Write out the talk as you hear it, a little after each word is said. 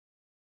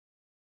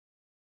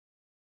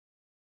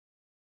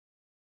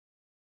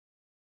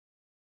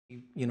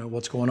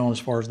what's going on as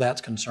far as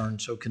that's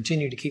concerned. So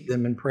continue to keep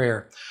them in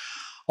prayer.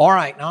 All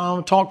right, now I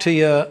want to talk to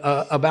you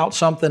about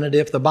something that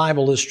if the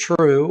Bible is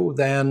true,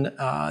 then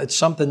it's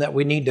something that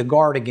we need to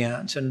guard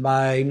against. And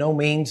by no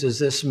means is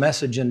this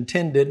message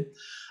intended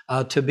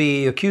to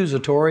be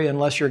accusatory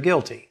unless you're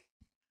guilty.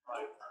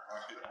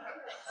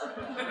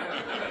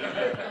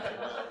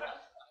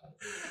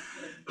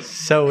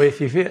 So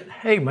if you feel,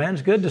 hey man,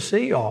 it's good to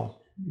see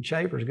y'all.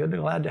 Chapers,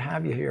 glad to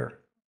have you here.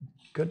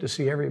 Good to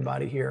see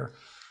everybody here.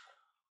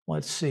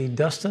 Let's see,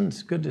 Dustin,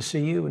 it's good to see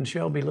you and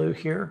Shelby Lou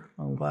here.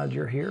 I'm glad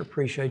you're here.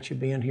 Appreciate you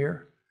being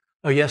here.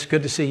 Oh yes,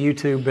 good to see you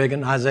too,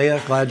 Biggin.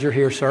 Isaiah, glad you're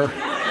here, sir.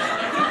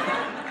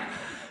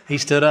 He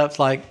stood up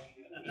like,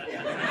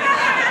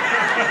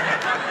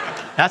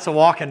 that's a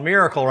walking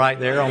miracle right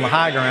there on the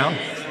high ground.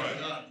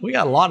 We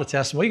got a lot of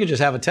testimony. We could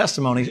just have a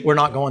testimony. We're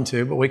not going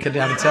to, but we could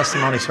have a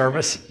testimony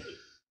service.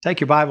 Take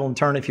your Bible and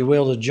turn, if you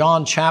will, to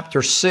John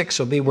chapter 6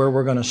 will be where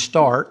we're going to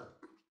start.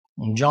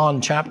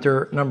 John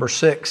chapter number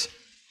 6.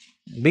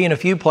 Be in a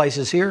few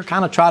places here.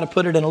 Kind of try to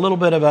put it in a little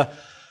bit of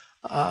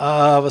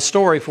a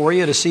story for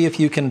you to see if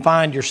you can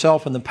find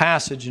yourself in the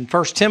passage. In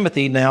 1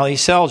 Timothy now, he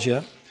tells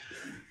you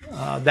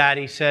that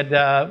he said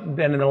that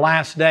in the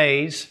last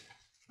days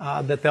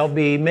that there'll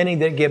be many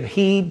that give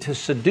heed to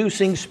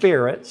seducing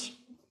spirits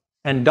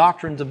and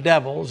doctrines of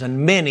devils,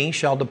 and many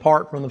shall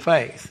depart from the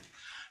faith.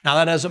 Now,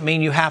 that doesn't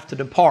mean you have to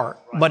depart,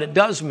 but it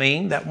does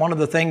mean that one of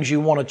the things you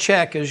want to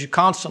check is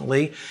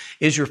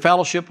your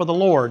fellowship with the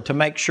Lord to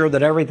make sure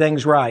that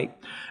everything's right.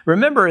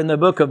 Remember in the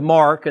book of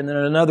Mark and then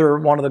another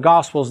one of the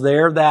Gospels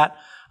there that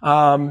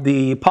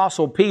the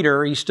Apostle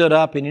Peter, he stood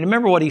up and you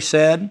remember what he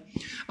said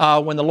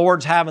when the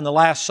Lord's having the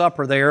Last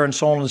Supper there and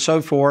so on and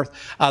so forth.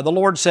 The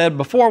Lord said,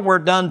 before we're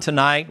done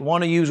tonight,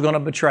 one of you is going to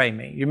betray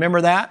me. You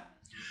remember that?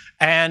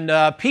 And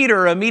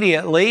Peter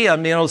immediately,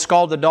 it's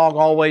called the dog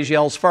always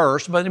yells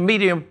first, but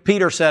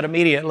Peter said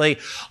immediately,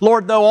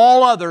 Lord, though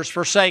all others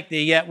forsake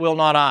thee, yet will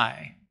not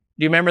I.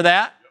 Do you remember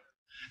that?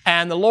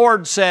 And the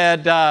Lord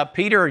said,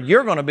 Peter,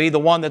 you're going to be the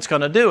one that's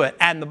going to do it.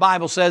 And the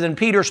Bible says, and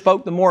Peter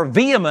spoke the more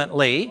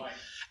vehemently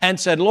and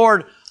said,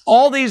 Lord,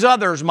 all these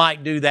others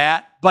might do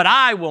that, but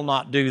I will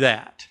not do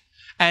that.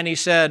 And he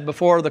said,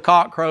 before the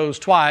cock crows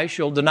twice,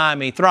 you'll deny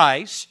me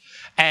thrice.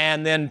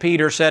 And then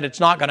Peter said, it's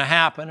not going to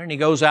happen. And he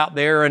goes out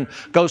there and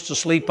goes to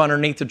sleep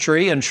underneath the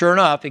tree. And sure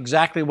enough,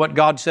 exactly what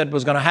God said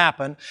was going to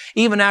happen.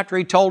 Even after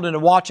he told him to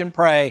watch and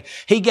pray,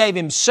 he gave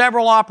him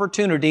several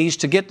opportunities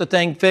to get the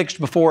thing fixed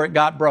before it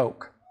got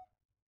broke.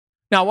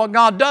 Now, what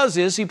God does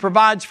is He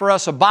provides for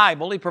us a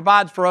Bible, He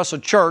provides for us a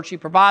church, He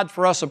provides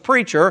for us a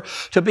preacher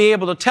to be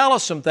able to tell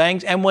us some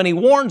things. And when He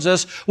warns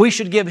us, we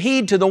should give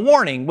heed to the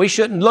warning. We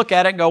shouldn't look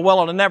at it and go,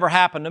 well, it'll never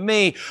happen to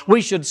me.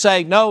 We should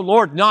say, no,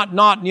 Lord,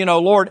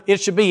 Lord, it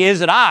should be,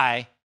 is it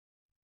I?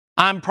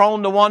 I'm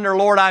prone to wonder,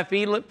 Lord, I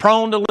feel it,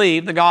 prone to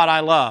leave the God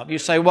I love. You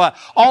say, what?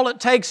 All it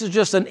takes is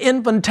just an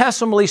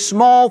infinitesimally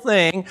small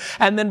thing,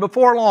 and then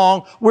before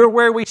long, we're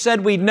where we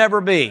said we'd never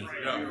be.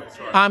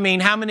 I mean,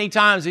 how many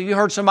times have you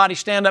heard somebody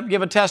stand up and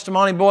give a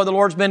testimony, boy, the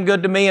Lord's been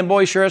good to me, and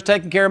boy, He sure has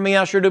taken care of me.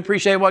 I sure do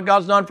appreciate what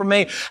God's done for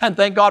me, and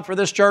thank God for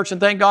this church,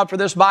 and thank God for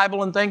this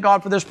Bible, and thank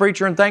God for this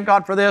preacher, and thank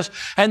God for this,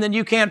 and then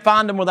you can't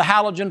find them with a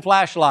halogen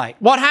flashlight.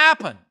 What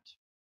happened?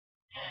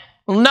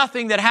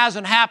 Nothing that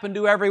hasn't happened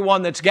to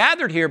everyone that's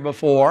gathered here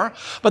before,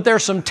 but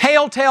there's some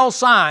telltale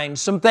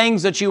signs, some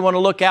things that you want to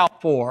look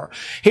out for.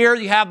 Here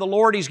you have the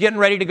Lord, He's getting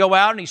ready to go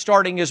out and He's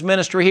starting His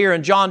ministry here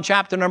in John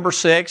chapter number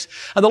 6.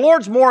 And the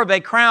Lord's more of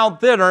a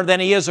crowd thinner than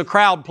He is a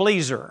crowd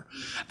pleaser.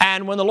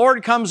 And when the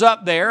Lord comes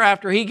up there,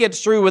 after He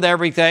gets through with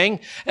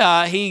everything,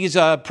 He's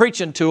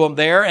preaching to them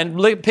there, and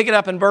pick it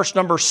up in verse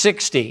number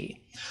 60.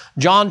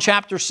 John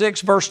chapter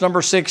 6, verse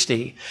number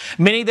 60.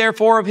 Many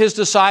therefore of His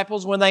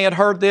disciples, when they had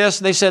heard this,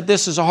 they said,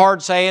 this is a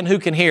hard saying, who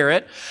can hear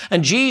it?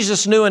 And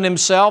Jesus knew in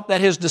Himself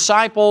that His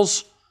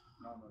disciples,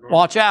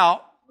 watch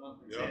out,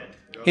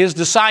 His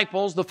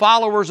disciples, the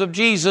followers of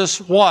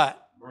Jesus,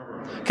 what?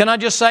 Can I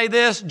just say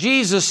this?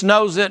 Jesus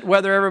knows it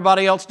whether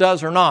everybody else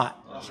does or not.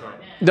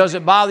 Does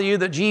it bother you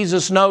that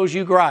Jesus knows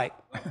you gripe?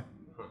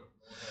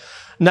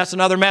 And that's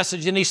another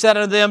message. And He said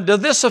unto them,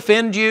 does this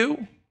offend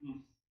you?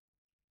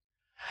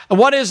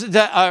 What is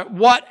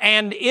what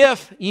and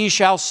if ye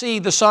shall see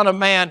the Son of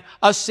Man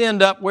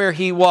ascend up where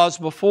He was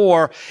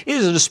before?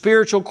 Is it a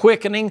spiritual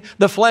quickening?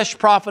 The flesh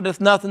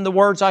profiteth nothing. The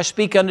words I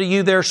speak unto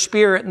you, their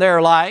spirit and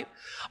their life.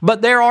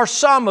 But there are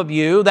some of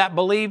you that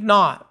believe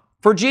not.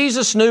 For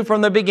Jesus knew from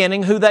the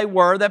beginning who they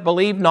were that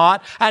believed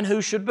not, and who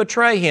should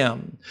betray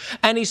Him.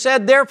 And He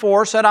said,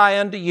 therefore said I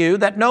unto you,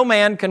 that no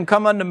man can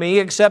come unto me,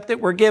 except it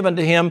were given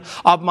to him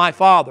of my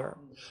Father.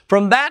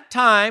 From that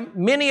time,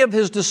 many of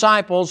His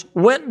disciples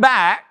went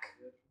back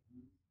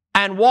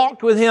and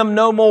walked with Him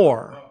no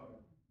more.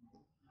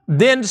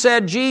 Then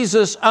said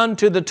Jesus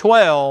unto the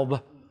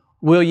 12,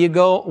 will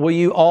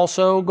you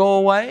also go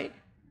away?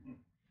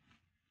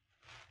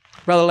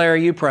 Brother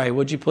Larry, you pray,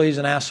 would you please,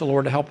 and ask the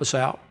Lord to help us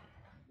out.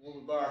 We'll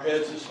bow our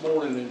heads this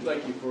morning and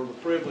thank You for the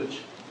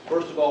privilege,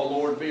 first of all,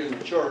 Lord, being in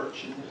the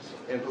church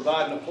and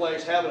providing a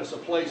place, having us a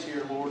place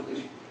here, Lord,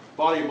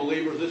 body of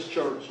believers, this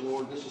church,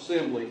 Lord, this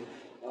assembly,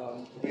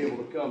 to be able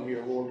to come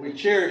here, Lord. We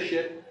cherish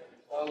it,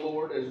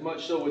 Lord, as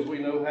much so as we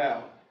know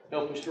how.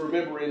 Help us to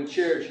remember in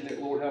cherishing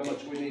it, Lord, how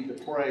much we need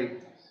to pray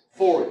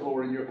for it,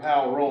 Lord, and your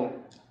power on it.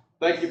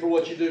 Thank you for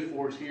what you do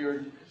for us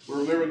here. We're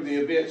remembering the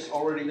events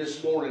already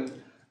this morning.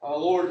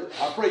 Lord,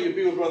 I pray you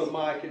be with Brother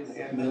Mike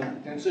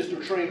and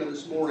Sister Trina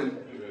this morning.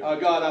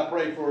 God, I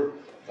pray for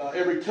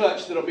every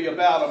touch that'll be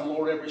about them,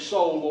 Lord, every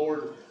soul,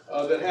 Lord,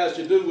 that has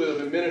to do with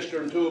them and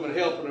ministering to them and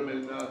helping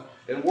them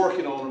and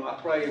working on them. I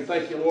pray and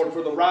thank you, Lord,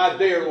 for the ride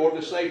there, Lord,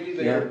 the safety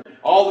there,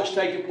 all that's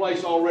taking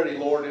place already,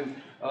 Lord, and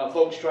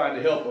folks trying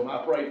to help them. I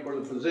pray for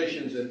the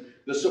physicians and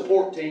the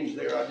support teams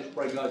there. I just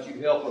pray, God,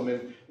 you help them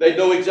and they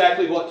know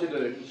exactly what to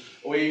do.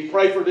 We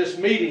pray for this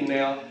meeting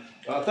now.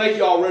 Thank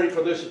you already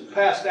for this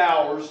past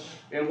hours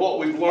and what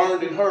we've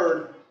learned and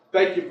heard.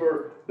 Thank you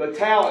for the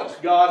talents,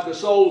 God, the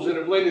souls that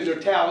have lended their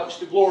talents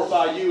to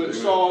glorify you in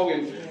song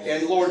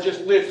and Lord,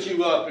 just lift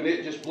you up, and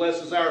it just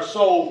blesses our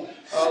soul,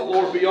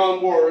 Lord,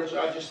 beyond words.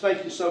 I just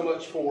thank you so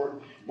much for it.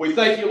 We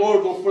thank you,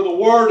 Lord, for the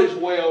word as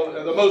well,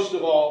 and the most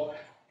of all.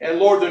 And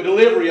Lord, the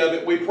delivery of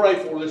it we pray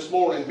for this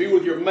morning. Be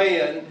with your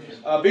man,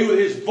 be with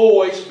his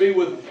voice, be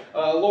with,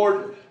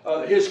 Lord,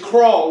 his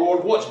crawl,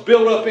 Lord, what's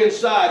built up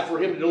inside for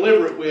him to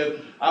deliver it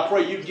with. I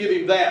pray you'd give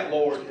him that,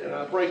 Lord. And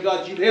I pray,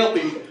 God, you'd help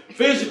him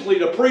physically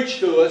to preach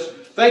to us.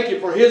 Thank you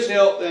for his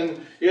health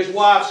and his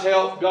wife's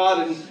health,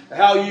 God, and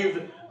how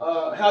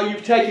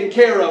you've taken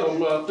care of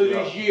them through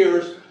these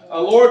years.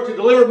 Lord, to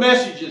deliver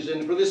messages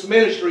and for this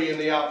ministry and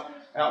the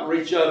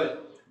outreach of it.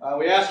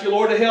 We ask you,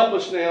 Lord, to help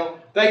us now.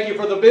 Thank you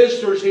for the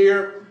visitors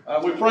here.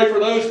 We pray for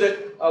those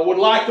that would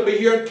like to be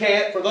here and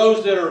can't, for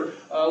those that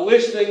are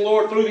listening,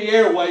 Lord, through the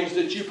airways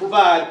that you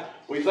provide.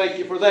 We thank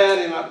you for that,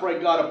 and I pray,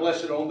 God, a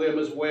blessing on them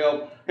as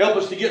well. Help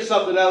us to get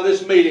something out of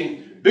this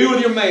meeting. Be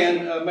with your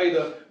man. May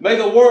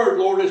the word,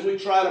 Lord, as we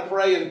try to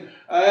pray and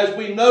as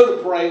we know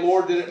to pray,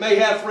 Lord, that it may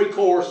have free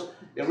course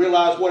and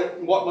realize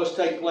what must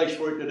take place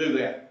for it to do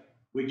that.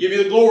 We give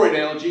you the glory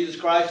now in Jesus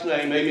Christ's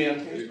name.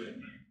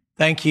 Amen.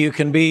 Thank you. You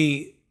can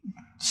be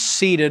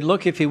seated.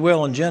 Look, if you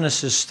will, in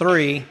Genesis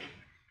 3.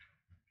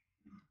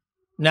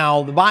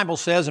 Now, the Bible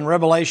says in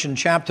Revelation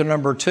chapter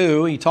number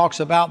 2, he talks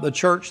about the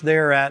church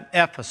there at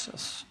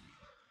Ephesus.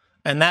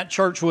 And that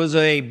church was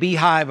a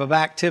beehive of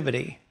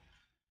activity.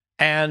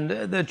 And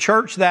the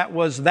church that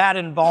was that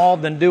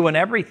involved in doing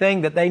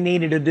everything that they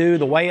needed to do,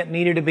 the way it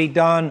needed to be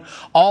done,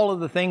 all of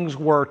the things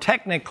were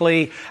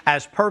technically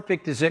as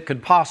perfect as it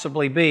could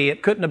possibly be.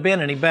 It couldn't have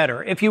been any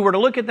better. If you were to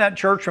look at that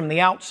church from the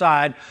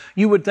outside,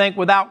 you would think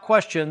without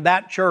question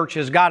that church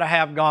has got to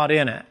have God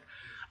in it.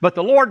 But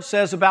the Lord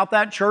says about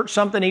that church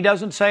something He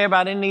doesn't say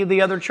about any of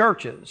the other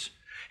churches.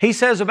 He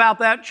says about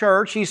that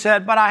church, He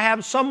said, "But I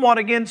have somewhat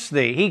against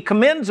thee." He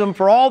commends them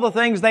for all the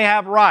things they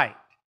have right.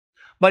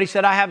 But He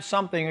said, "I have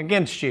something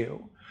against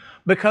you,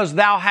 because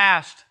thou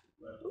hast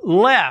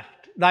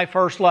left thy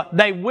first love."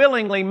 They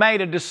willingly made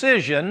a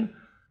decision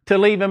to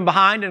leave Him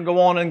behind and go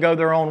on and go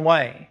their own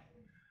way.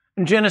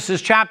 In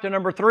Genesis chapter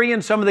number 3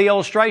 and some of the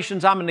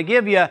illustrations I'm going to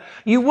give you,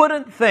 you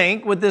wouldn't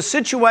think, with the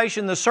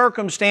situation, the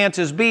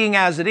circumstances being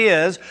as it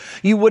is,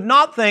 you would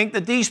not think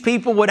that these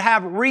people would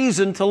have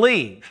reason to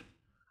leave.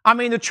 I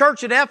mean, the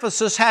church at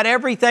Ephesus had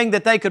everything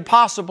that they could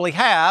possibly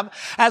have,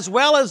 as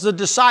well as the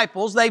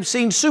disciples. They've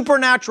seen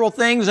supernatural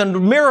things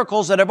and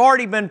miracles that have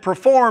already been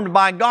performed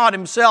by God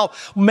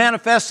Himself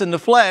manifest in the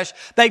flesh.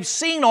 They've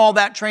seen all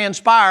that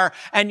transpire,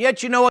 and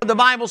yet you know what the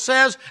Bible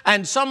says?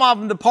 "And some of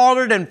them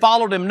departed and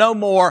followed Him no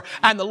more.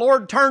 And the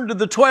Lord turned to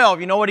the 12.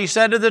 You know what He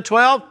said to the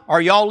 12?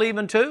 Are y'all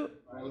leaving too?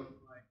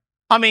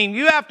 I mean,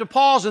 you have to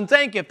pause and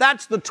think, if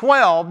that's the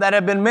 12 that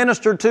have been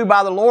ministered to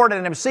by the Lord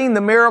and have seen the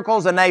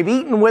miracles and they've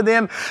eaten with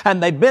Him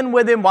and they've been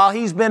with Him while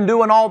He's been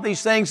doing all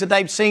these things that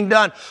they've seen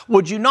done,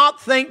 would you not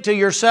think to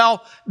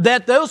yourself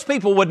that those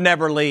people would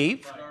never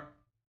leave?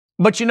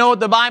 But you know what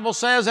the Bible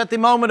says at the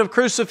moment of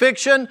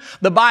crucifixion?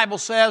 The Bible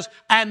says,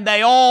 "And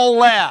they all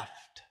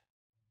left,"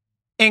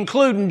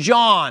 including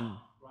John,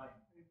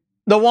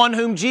 the one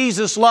whom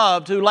Jesus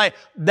loved, who lay.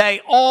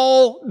 They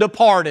all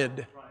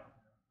departed.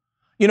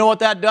 You know what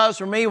that does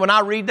for me? When I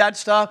read that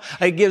stuff,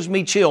 it gives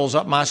me chills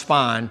up my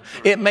spine.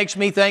 It makes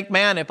me think,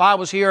 man, if I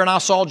was here and I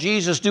saw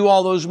Jesus do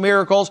all those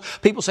miracles,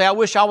 people say, I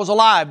wish I was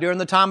alive during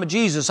the time of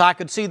Jesus. I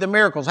could see the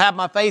miracles, have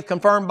my faith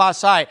confirmed by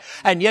sight.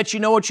 And yet you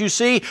know what you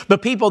see? The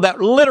people that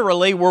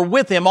literally were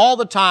with Him all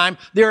the time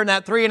during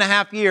that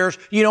 3.5 years,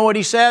 you know what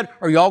He said?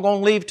 Are y'all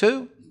going to leave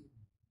too?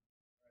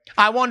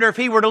 I wonder if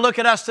He were to look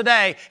at us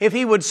today, if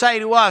He would say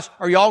to us,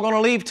 are y'all going to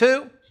leave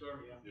too?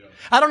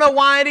 I don't know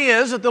why it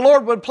is that the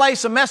Lord would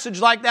place a message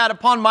like that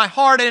upon my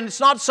heart, and it's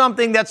not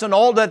something that's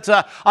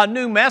a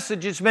new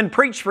message. It's been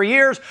preached for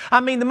years.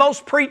 I mean, the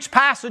most preached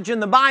passage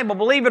in the Bible,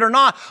 believe it or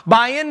not,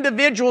 by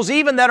individuals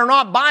even that are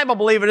not Bible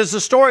believers, is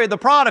the story of the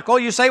prodigal.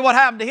 You say, what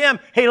happened to him?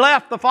 He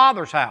left the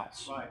Father's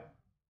house. Right.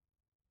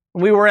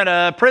 We were at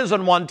a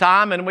prison one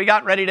time, and we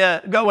got ready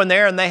to go in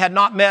there, and they had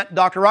not met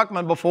Dr.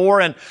 Ruckman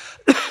before, and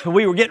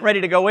we were getting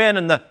ready to go in,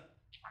 and the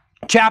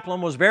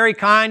chaplain was very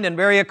kind and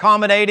very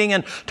accommodating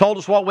and told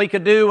us what we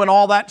could do and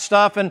all that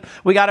stuff. And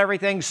we got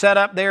everything set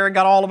up there and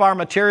got all of our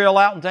material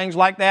out and things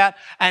like that.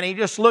 And he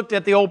just looked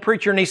at the old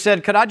preacher and he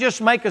said, "Could I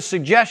just make a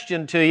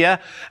suggestion to you?"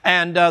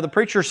 And the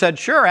preacher said,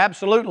 "Sure,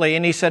 absolutely."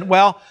 And he said,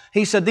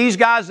 these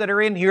guys that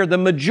are in here, the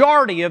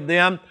majority of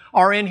them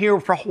are in here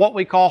for what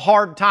we call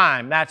hard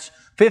time. That's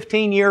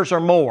 15 years or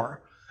more.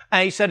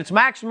 And he said it's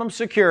maximum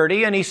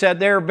security, and he said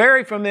they're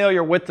very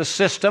familiar with the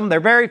system. They're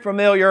very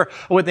familiar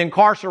with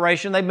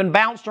incarceration. They've been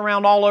bounced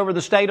around all over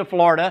the state of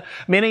Florida.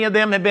 Many of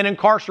them have been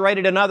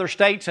incarcerated in other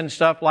states and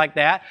stuff like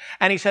that.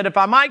 And he said, if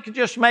I might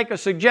just make a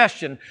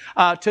suggestion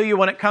to you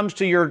when it comes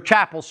to your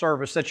chapel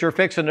service that you're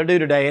fixing to do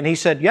today. And he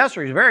said, "Yes,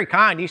 sir." He's very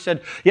kind. He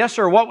said, "Yes,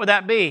 sir. What would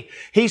that be?"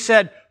 He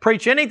said,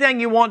 "Preach anything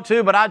you want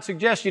to, but I'd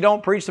suggest you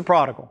don't preach the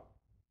prodigal."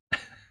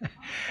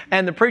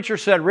 And the preacher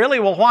said, "Really?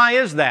 Well, why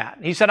is that?"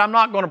 He said, "I'm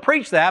not going to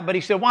preach that," but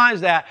he said, "Why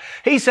is that?"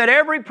 He said,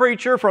 "Every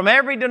preacher from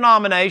every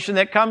denomination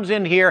that comes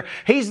in here,"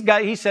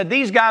 he said,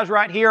 "these guys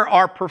right here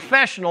are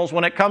professionals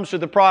when it comes to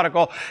the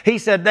prodigal." He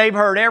said, "They've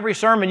heard every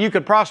sermon you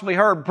could possibly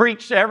hear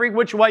preached, every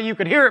which way you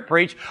could hear it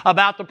preached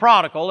about the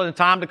prodigal and the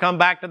time to come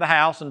back to the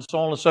house and so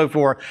on and so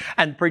forth."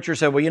 And the preacher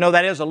said, "Well, you know,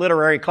 that is a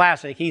literary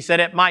classic." He said,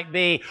 "It might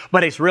be,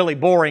 but it's really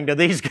boring to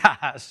these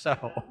guys."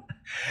 So...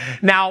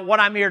 Now, what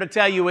I'm here to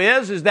tell you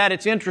is that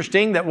it's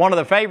interesting that one of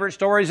the favorite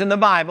stories in the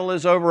Bible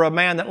is over a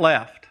man that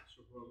left.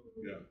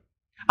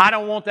 I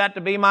don't want that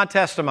to be my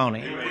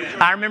testimony.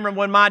 I remember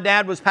when my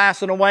dad was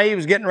passing away, he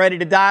was getting ready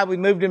to die. We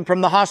moved him from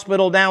the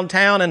hospital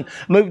downtown and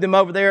moved him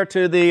over there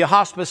to the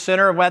hospice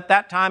center. At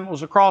that time, it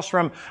was across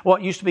from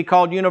what used to be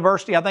called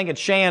University. I think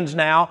it's Shands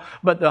now,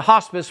 but the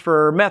hospice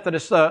for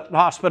Methodist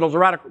hospitals,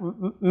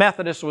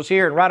 Methodist was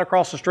here and right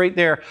across the street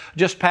there,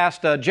 just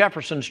past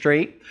Jefferson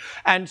Street.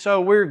 And so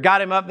we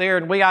got him up there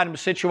and we got him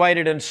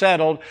situated and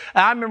settled.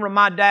 I remember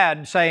my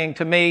dad saying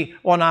to me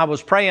when I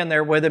was praying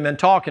there with him and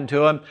talking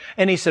to him,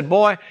 and he said,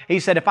 "Boy," he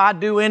said, "if I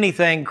do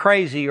anything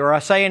crazy or I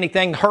say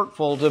anything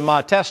hurtful to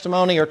my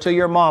testimony or to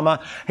your mama,"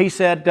 he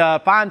said,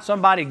 "find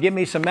somebody, give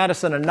me some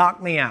medicine and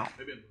knock me out."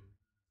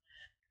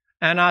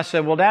 And I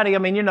said, "Well, Daddy, I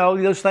mean, you know,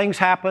 those things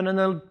happen and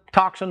the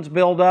toxins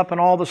build up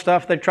and all the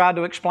stuff they tried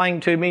to explain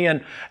to me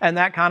and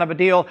that kind of a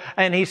deal."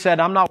 And he said,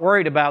 "I'm not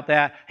worried about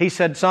that." He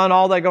said, "Son,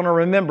 all they're going to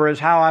remember is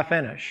how I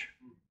finish."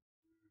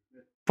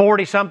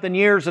 40-something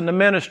years in the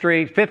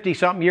ministry,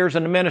 50-something years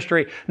in the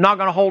ministry, not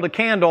going to hold a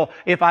candle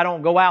if I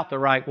don't go out the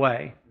right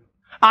way.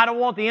 I don't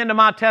want the end of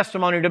my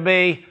testimony to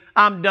be,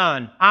 "I'm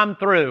done, I'm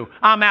through,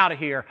 I'm out of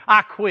here,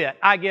 I quit,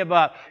 I give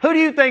up." Who do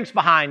you think's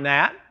behind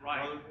that?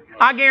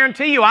 I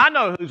guarantee you I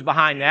know who's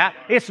behind that.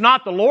 It's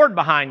not the Lord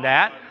behind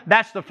that.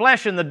 That's the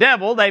flesh and the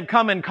devil. They've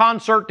come in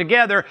concert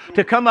together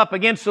to come up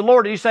against the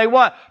Lord. And you say,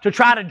 what? To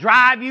try to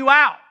drive you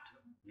out.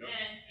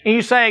 And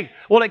you say,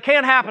 "Well, it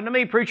can't happen to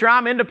me, preacher.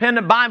 I'm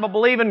independent,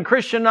 Bible-believing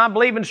Christian. I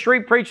believe in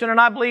street preaching,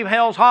 and I believe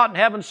hell's hot and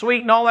heaven's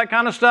sweet and all that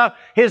kind of stuff."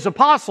 His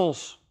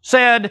apostles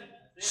said,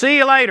 "See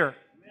you later."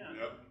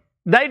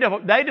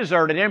 They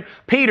deserted him.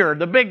 Peter,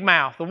 the big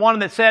mouth, the one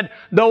that said,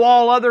 "Though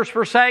all others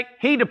forsake,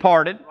 he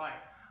departed."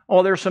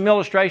 Oh, there's some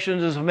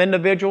illustrations of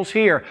individuals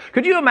here.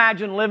 Could you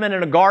imagine living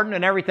in a garden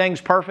and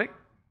everything's perfect?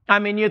 I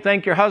mean, you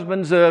think your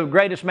husband's the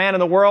greatest man in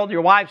the world,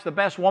 your wife's the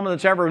best woman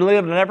that's ever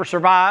lived and ever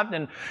survived,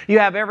 and you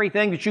have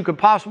everything that you could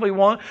possibly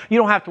want. You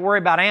don't have to worry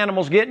about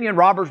animals getting you and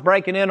robbers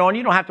breaking in on you.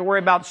 You don't have to worry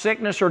about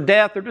sickness or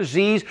death or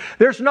disease.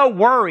 There's no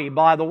worry,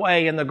 by the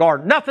way, in the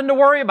garden. Nothing to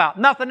worry about.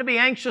 Nothing to be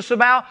anxious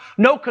about.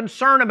 No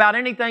concern about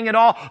anything at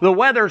all. The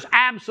weather's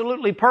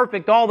absolutely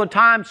perfect all the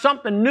time.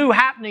 Something new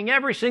happening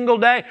every single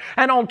day.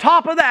 And on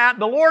top of that,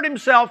 the Lord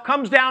Himself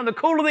comes down in the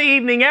cool of the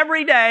evening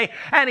every day,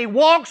 and He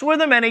walks with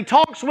them, and He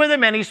talks with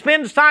them, and He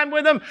spends time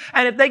with them.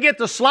 And if they get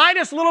the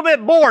slightest little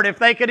bit bored, if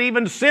they could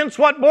even sense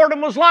what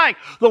boredom was like,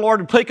 the Lord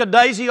would pick a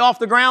daisy off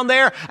the ground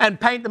there and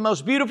paint the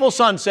most beautiful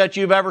sunset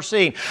you've ever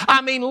seen.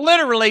 I mean,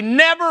 literally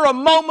never a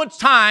moment's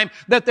time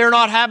that they're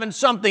not having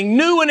something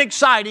new and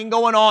exciting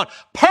going on.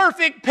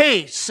 Perfect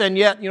peace. And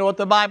yet, you know what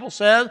the Bible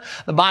says?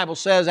 The Bible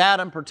says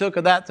Adam partook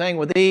of that thing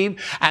with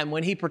Eve, and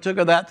when he partook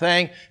of that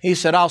thing, he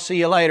said, "I'll see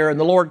you later." And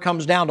the Lord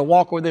comes down to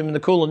walk with him in the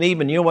cool of the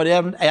evening. You know what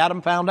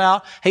Adam found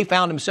out? He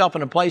found himself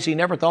in a place he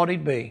never thought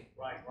he'd be.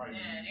 Amen.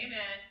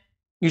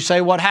 You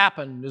say, what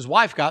happened? His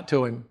wife got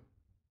to him.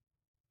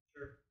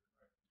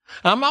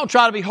 I'm not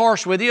trying to be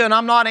harsh with you, and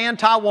I'm not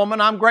anti-woman.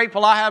 I'm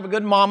grateful I have a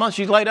good mama.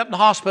 She's laid up in the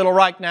hospital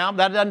right now.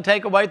 That doesn't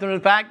take away from the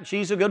fact that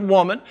she's a good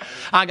woman.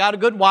 I got a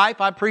good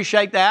wife. I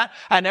appreciate that.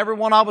 And every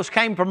one of us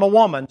came from a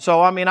woman.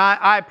 So, I mean,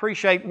 I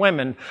appreciate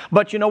women.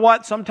 But you know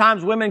what?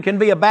 Sometimes women can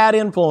be a bad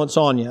influence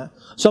on you.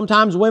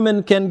 Sometimes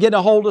women can get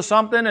a hold of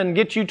something and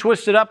get you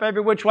twisted up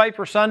every which way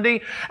for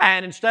Sunday.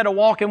 And instead of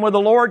walking with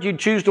the Lord, you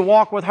choose to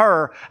walk with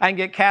her and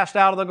get cast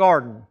out of the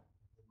garden.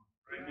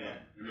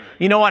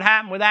 You know what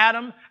happened with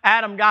Adam?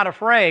 Adam got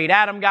afraid.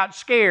 Adam got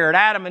scared.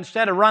 Adam,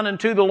 instead of running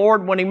to the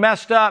Lord when he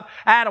messed up,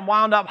 Adam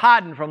wound up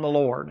hiding from the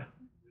Lord.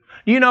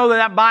 You know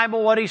that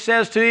Bible, what He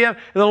says to you?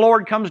 The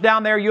Lord comes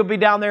down there. You'll be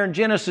down there in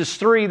Genesis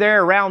 3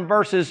 there, around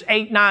verses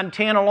 8, 9,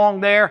 10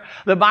 along there.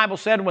 The Bible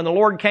said when the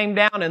Lord came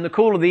down in the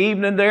cool of the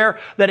evening there,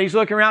 that He's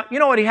looking around. You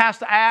know what He has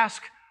to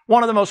ask?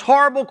 One of the most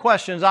horrible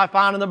questions I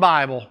find in the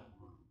Bible.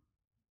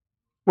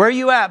 Where are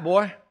you at,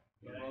 boy?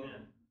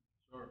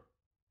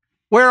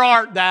 Where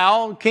art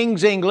thou?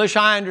 King's English,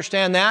 I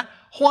understand that.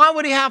 Why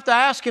would He have to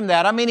ask him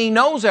that? I mean, He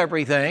knows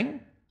everything.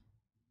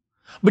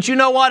 But you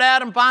know what?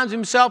 Adam finds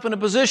himself in a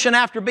position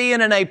after being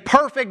in a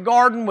perfect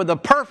garden with a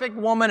perfect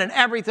woman and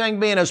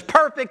everything being as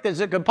perfect as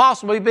it could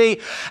possibly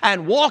be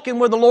and walking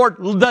with the Lord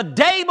the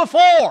day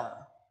before.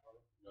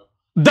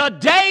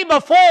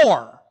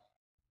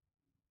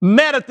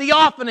 Met a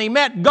theophany,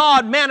 met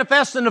God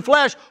manifest in the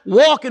flesh,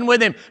 walking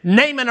with Him,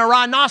 naming a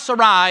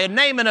rhinoceros and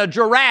naming a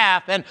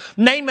giraffe and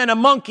naming a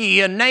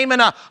monkey and naming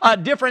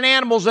different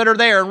animals that are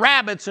there, and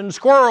rabbits and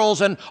squirrels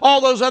and all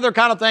those other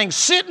kind of things,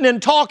 sitting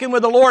and talking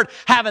with the Lord,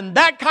 having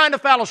that kind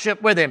of fellowship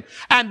with Him.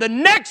 And the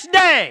next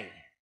day,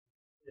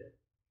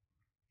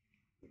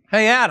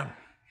 hey Adam,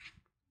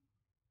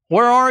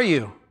 where are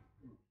you?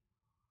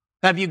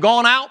 Have you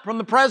gone out from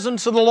the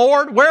presence of the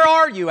Lord? Where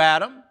are you,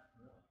 Adam?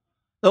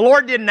 The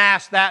Lord didn't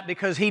ask that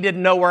because He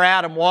didn't know where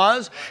Adam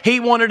was. He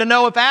wanted to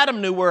know if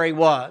Adam knew where he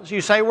was. You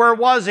say, where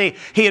was he?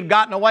 He had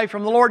gotten away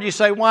from the Lord. You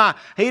say, why?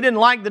 He didn't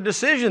like the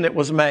decision that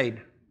was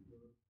made.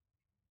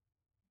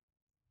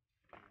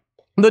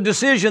 The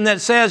decision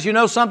that says, you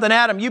know something,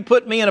 Adam, you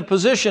put me in a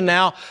position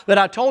now that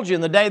I told you,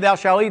 in the day thou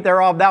shalt eat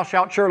thereof, thou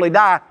shalt surely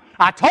die.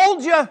 I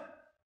told you.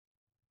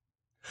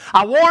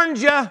 I warned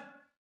you.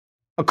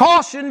 I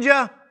cautioned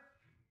you.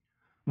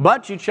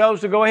 But you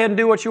chose to go ahead and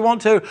do what you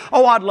want to.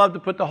 Oh, I'd love to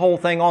put the whole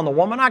thing on the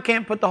woman. I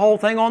can't put the whole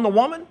thing on the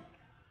woman.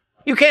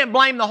 You can't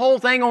blame the whole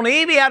thing on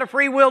Eve. He had a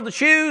free will to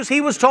choose. He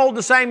was told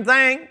the same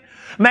thing.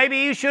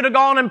 Maybe he should have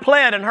gone and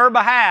pled in her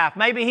behalf.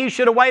 Maybe he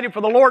should have waited for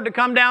the Lord to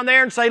come down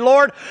there and say,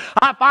 Lord,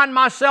 I find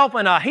myself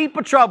in a heap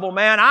of trouble,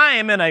 man. I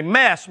am in a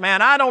mess,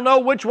 man. I don't know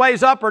which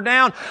way's up or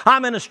down.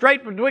 I'm in a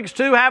strait betwixt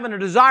two, having a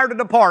desire to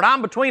depart.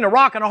 I'm between a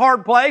rock and a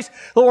hard place.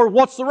 Lord,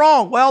 what's the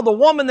wrong? Well, the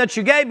woman that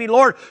you gave me,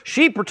 Lord,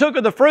 she partook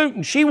of the fruit,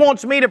 and she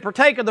wants me to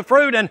partake of the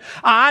fruit, and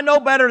I know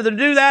better than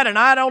to do that, and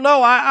I don't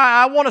know.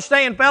 I want to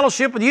stay in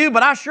fellowship with you,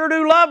 but I sure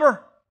do love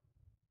her.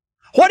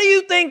 What do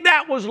you think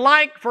that was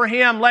like for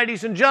him,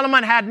 ladies and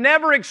gentlemen? Had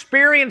never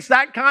experienced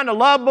that kind of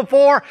love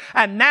before,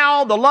 and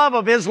now the love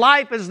of his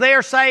life is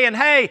there saying,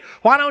 hey,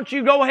 why don't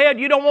you go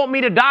ahead? You don't want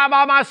me to die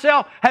by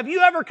myself. Have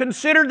you ever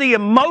considered the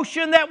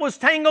emotion that was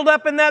tangled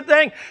up in that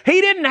thing? He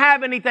didn't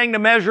have anything to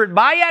measure it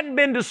by. He hadn't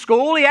been to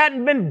school. He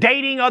hadn't been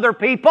dating other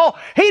people.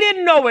 He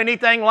didn't know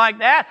anything like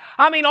that.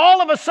 I mean,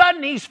 all of a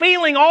sudden, he's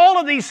feeling all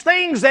of these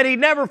things that he'd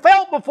never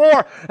felt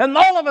before, and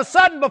all of a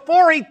sudden,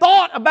 before he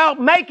thought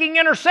about making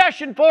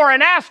intercession for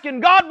and asking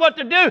God what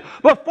to do,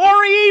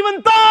 before he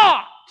even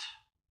thought,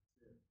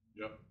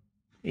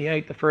 he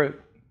ate the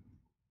fruit.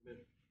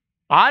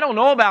 I don't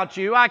know about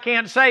you. I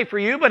can't say for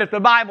you, but if the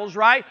Bible's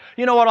right,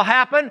 you know what will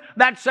happen?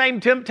 That same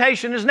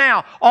temptation is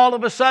now. All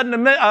of a sudden,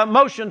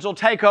 emotions will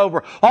take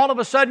over. All of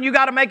a sudden, you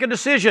got to make a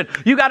decision.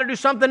 You got to do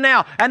something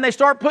now. And they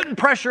start putting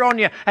pressure on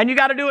you. And you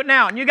got to do it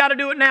now. And you got to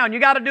do it now. And you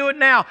got to do it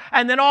now.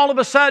 And then all of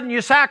a sudden, you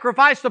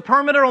sacrifice the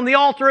permanent on the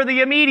altar of the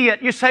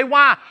immediate. You say,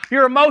 why?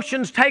 Your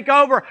emotions take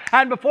over.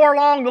 And before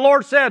long, the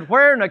Lord said,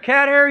 where in the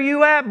cat hair are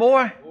you at,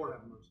 boy?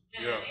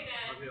 Yeah.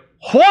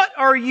 What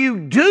are you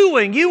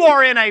doing? You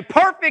are in a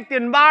perfect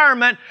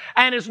environment,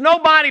 and it's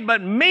nobody but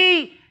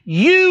me,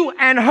 you,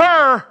 and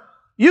her.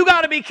 You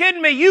got to be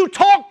kidding me. You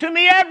talk to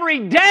me every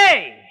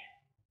day.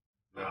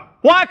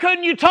 Why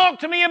couldn't you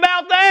talk to me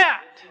about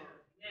that?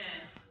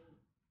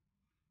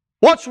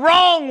 What's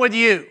wrong with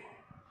you?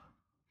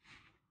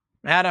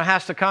 Adam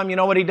has to come. You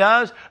know what he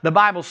does? The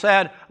Bible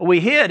said, we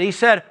hid. He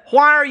said,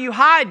 why are you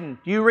hiding?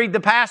 You read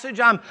the passage.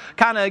 I'm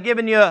kind of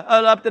giving you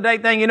an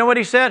up-to-date thing. You know what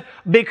he said?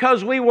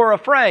 Because we were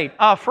afraid.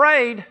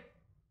 Afraid?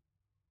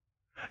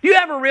 You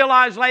ever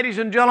realize, ladies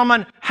and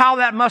gentlemen, how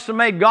that must have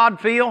made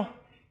God feel?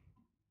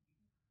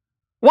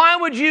 Why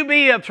would you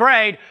be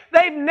afraid?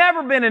 They've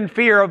never been in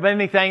fear of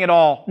anything at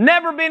all.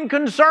 Never been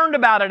concerned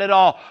about it at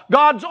all.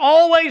 God's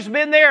always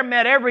been there,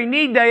 met every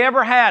need they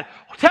ever had.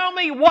 Tell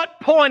me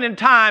what point in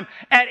time,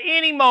 at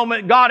any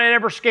moment, God had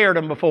ever scared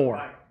them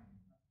before.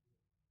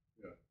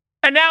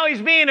 And now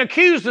He's being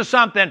accused of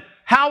something.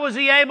 How was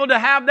He able to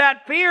have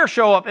that fear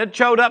show up? It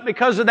showed up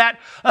because of that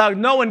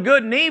knowing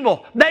good and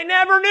evil. They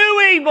never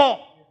knew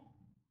evil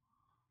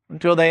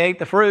until they ate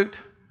the fruit.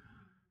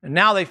 And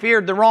now they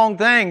feared the wrong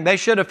thing. They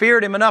should have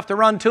feared Him enough to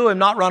run to Him,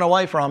 not run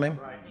away from Him.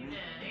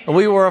 Right.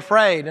 We were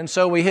afraid, and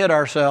so we hid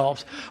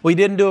ourselves. We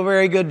didn't do a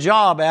very good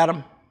job,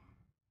 Adam.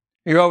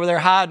 You're over there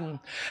hiding.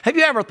 Have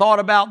you ever thought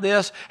about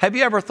this? Have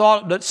you ever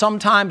thought that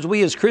sometimes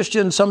we as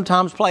Christians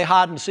sometimes play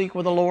hide and seek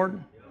with the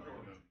Lord?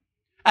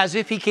 As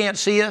if He can't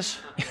see us?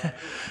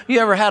 You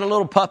ever had a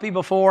little puppy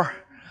before?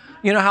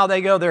 You know how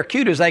they go? They're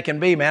cute as they can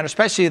be, man,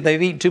 especially if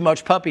they've eaten too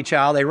much puppy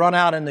chow. They run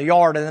out in the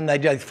yard and then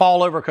they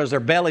fall over because their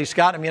belly's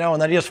got them, and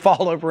they just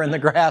fall over in the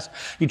grass.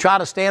 You try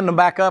to stand them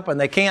back up and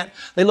they can't.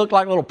 They look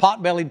like little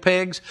pot-bellied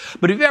pigs.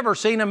 But have you ever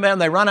seen them, man?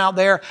 They run out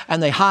there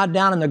and they hide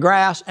down in the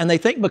grass and they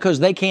think because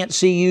they can't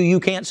see you,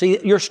 you can't see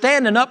it. You're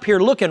standing up here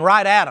looking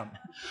right at them.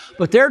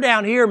 But they're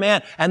down here,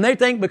 man, and they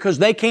think because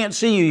they can't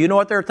see you, you know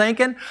what they're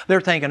thinking?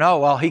 They're thinking, oh,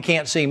 well, he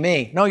can't see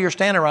me. No, you're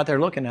standing right there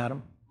looking at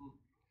him.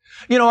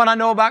 You know what I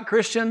know about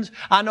Christians?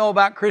 I know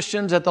about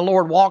Christians that the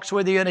Lord walks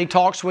with you and He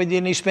talks with you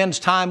and He spends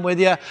time with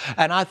you.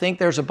 And I think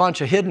there's a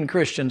bunch of hidden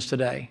Christians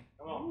today.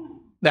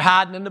 They're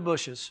hiding in the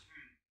bushes.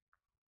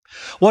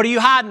 What are you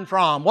hiding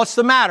from? What's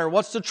the matter?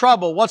 What's the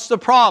trouble? What's the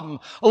problem?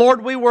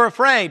 Lord, we were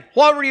afraid.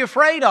 What were you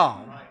afraid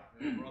of?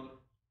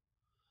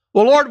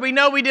 Well, Lord, we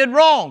know we did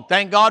wrong.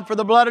 Thank God for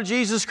the blood of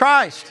Jesus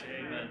Christ.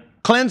 Amen.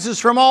 Cleanses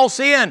from all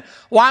sin.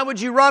 Why would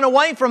you run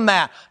away from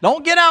that?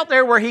 Don't get out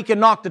there where He can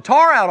knock the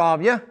tar out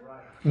of you.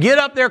 Get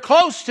up there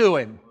close to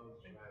Him.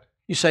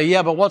 You say,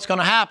 yeah, but what's going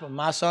to happen?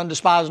 My son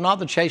despises not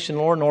the chastened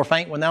Lord, nor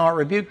faint when thou art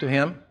rebuked of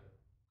Him.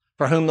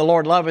 For whom the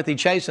Lord loveth, He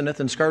chasteneth,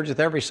 and scourgeth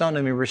every son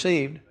whom He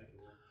received.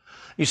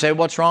 You say,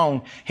 what's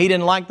wrong? He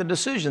didn't like the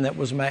decision that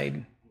was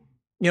made.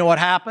 You know what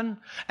happened?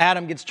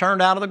 Adam gets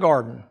turned out of the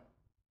garden.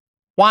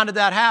 Why did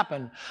that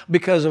happen?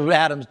 Because of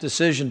Adam's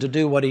decision to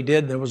do what he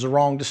did that was a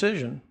wrong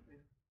decision.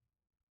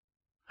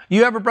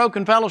 You ever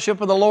broken fellowship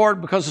with the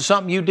Lord because of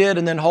something you did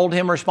and then hold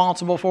Him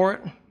responsible for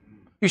it?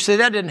 You say,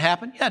 that didn't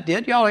happen. Yeah, it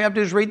did. All you have to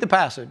do is read the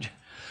passage.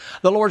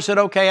 The Lord said,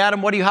 okay,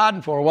 Adam, what are you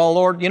hiding for? Well,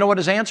 Lord, you know what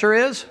His answer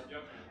is?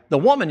 The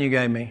woman you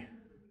gave me.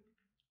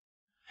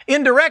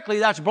 Indirectly,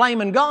 that's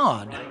blaming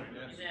God.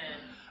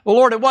 Well,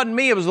 Lord, it wasn't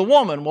me, it was the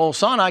woman. Well,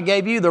 son, I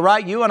gave you the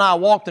right. You and I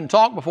walked and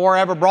talked before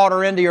I ever brought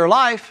her into your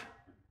life.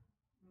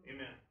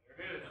 Amen.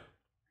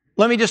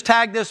 Let me just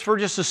tag this for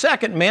just a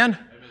second, men.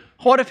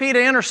 What if He'd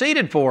have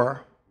interceded for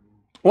her?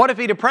 What if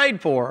He'd have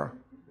prayed for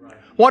her?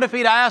 What if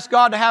He'd have asked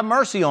God to have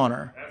mercy on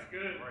her?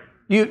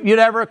 You'd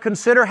ever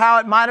consider how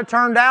it might have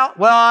turned out?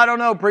 Well, I don't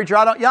know, preacher.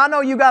 I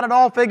know you got it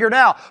all figured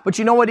out. But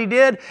you know what he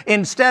did?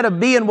 Instead of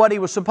being what he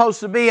was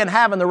supposed to be and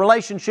having the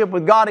relationship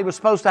with God he was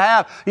supposed to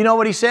have, you know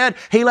what he said?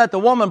 He let the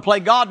woman play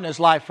God in his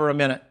life for a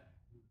minute.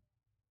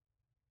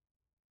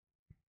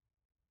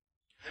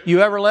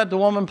 You ever let the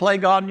woman play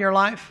God in your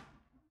life?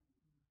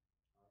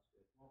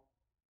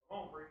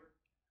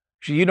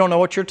 You don't know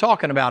what you're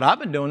talking about. I've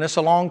been doing this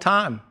a long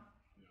time.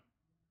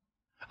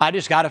 I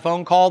just got a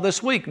phone call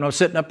this week. And I was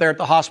sitting up there at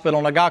the hospital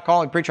and a guy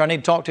called me, preacher, I need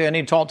to talk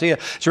to you.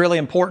 It's really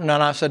important.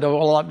 And I said,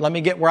 well, let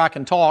me get where I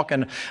can talk.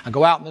 And I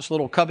go out in this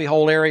little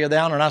cubbyhole area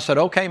down and I said,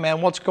 okay,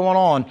 man, what's going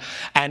on?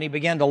 And he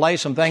began to lay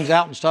some things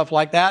out and stuff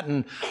like that.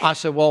 And I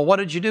said, well, what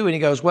did you do? And he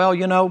goes,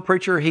 well,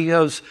 preacher, he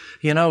goes,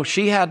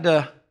 she had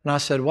to. And I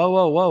said,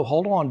 whoa,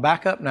 hold on,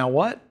 back up now,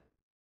 what?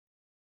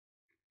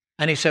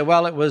 And he said,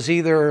 well, it was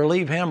either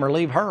leave him or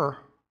leave her.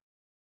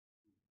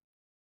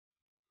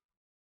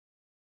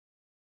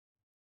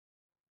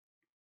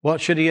 What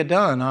should he have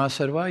done? I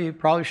said, well, you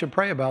probably should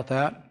pray about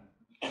that.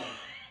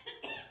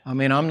 I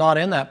mean, I'm not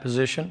in that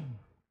position.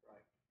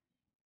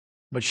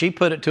 But she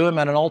put it to him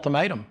at an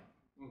ultimatum.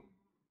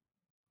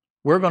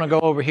 We're going to go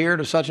over here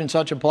to such and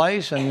such a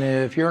place, and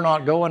if you're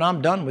not going,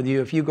 I'm done with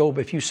you if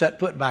you set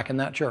foot back in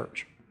that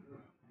church.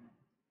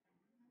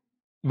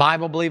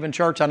 Bible-believing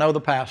church, I know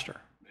the pastor.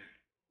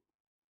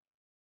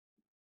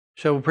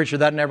 So, well, preacher,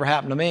 that never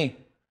happened to me.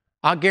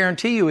 I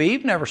guarantee you,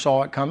 Eve never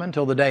saw it coming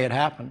until the day it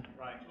happened.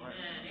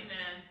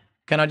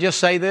 Can I just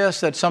say this,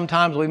 that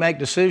sometimes we make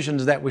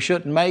decisions that we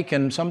shouldn't make,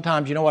 and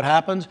sometimes, you know what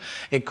happens?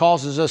 It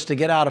causes us to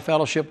get out of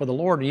fellowship with the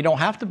Lord, and you don't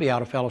have to be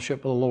out of fellowship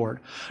with the Lord.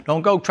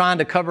 Don't go trying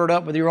to cover it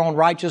up with your own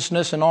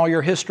righteousness and all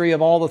your history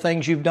of all the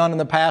things you've done in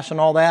the past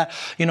and all that.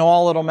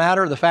 All that'll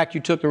matter, the fact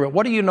you took the risk.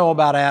 What do you know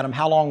about Adam?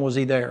 How long was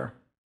he there?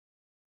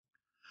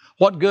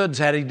 What goods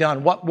had he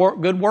done?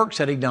 What good works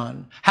had he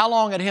done? How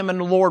long had him and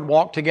the Lord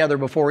walked together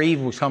before Eve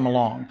was come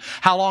along?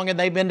 How long had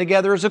they been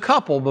together as a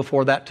couple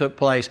before that took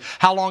place?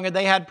 How long had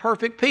they had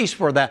perfect peace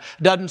for that?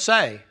 Doesn't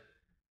say.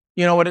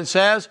 You know what it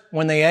says?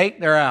 When they ate,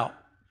 they're out.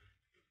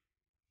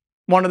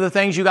 One of the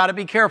things you got to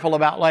be careful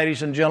about,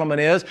 ladies and gentlemen,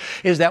 is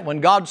that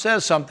when God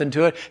says something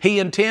to it, He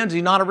intends,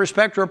 He's not a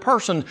respecter of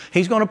person.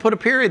 He's going to put a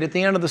period at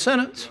the end of the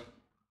sentence.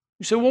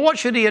 You say, well, what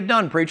should he have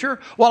done,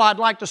 preacher? Well, I'd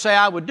like to say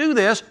I would do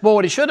this, but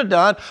what he should have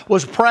done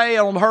was pray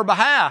on her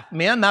behalf.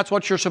 Men, that's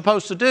what you're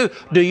supposed to do.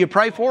 Do you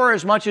pray for her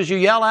as much as you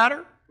yell at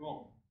her?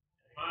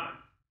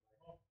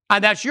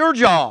 And that's your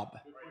job.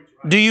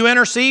 Do you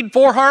intercede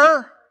for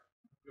her?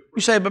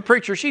 You say, but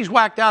preacher, she's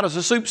whacked out as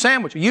a soup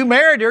sandwich. You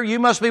married her, you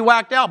must be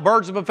whacked out.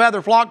 Birds of a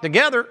feather flock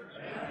together.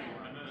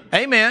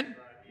 Amen.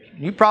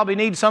 You probably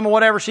need some of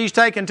whatever she's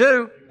taking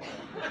too.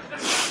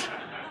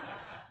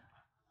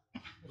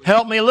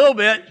 Help me a little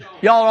bit.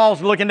 Y'all are all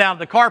looking down at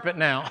the carpet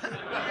now.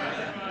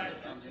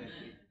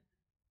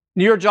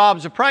 Your job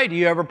is to pray. Do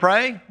you ever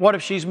pray? What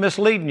if she's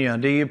misleading you?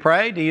 Do you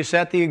pray? Do you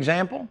set the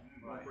example?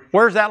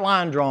 Where's that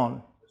line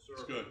drawn?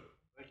 That's good.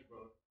 Thank you,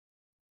 brother.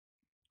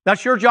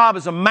 That's your job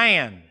as a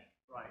man,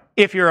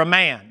 if you're a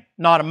man.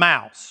 not a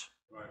mouse.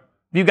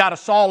 You got a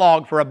saw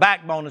log for a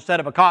backbone instead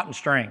of a cotton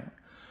string.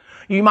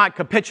 You might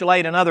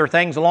capitulate in other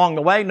things along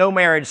the way. No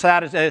marriage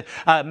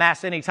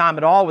mass any time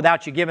at all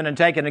without you giving and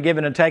taking and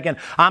giving and taking.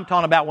 I'm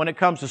talking about when it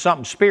comes to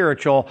something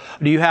spiritual,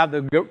 do you have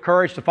the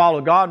courage to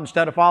follow God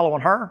instead of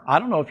following her? I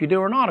don't know if you do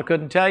or not. I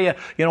couldn't tell you.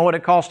 You know what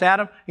it cost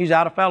Adam? He's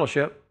out of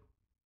fellowship.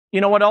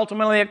 You know what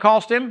ultimately it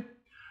cost him?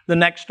 The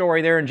next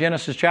story there in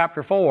Genesis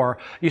chapter 4.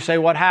 You say,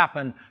 what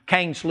happened?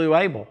 Cain slew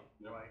Abel.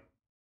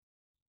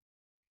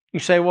 You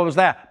say, what was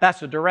that?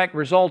 That's a direct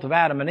result of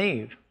Adam and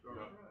Eve.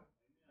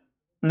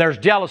 And there's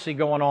jealousy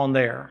going on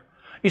there.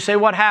 You say,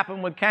 what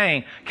happened with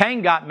Cain?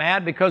 Cain got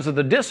mad because of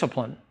the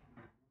discipline.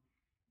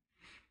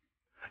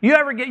 You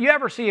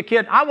ever see a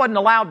kid? I wasn't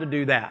allowed to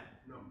do that.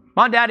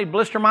 My daddy'd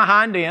blister my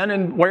hind end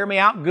and wear me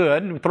out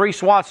good. 3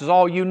 swats is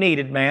all you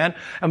needed, man.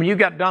 And when you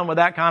got done with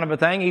that kind of a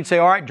thing, he'd say,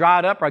 all right, dry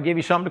it up or I'll give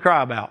you something to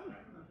cry about.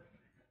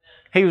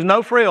 He was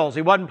no frills.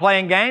 He wasn't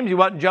playing games. He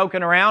wasn't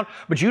joking around.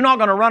 But you're not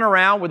going to run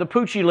around with a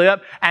poochy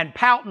lip and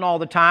pouting all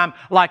the time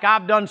like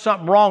I've done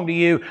something wrong to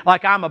you,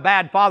 like I'm a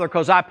bad father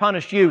because I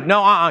punished you.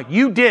 No,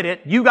 you did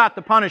it. You got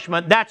the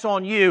punishment. That's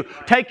on you.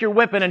 Take your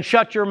whipping and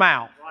shut your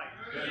mouth.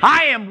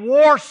 I am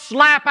war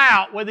slap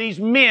out with these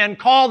men,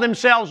 call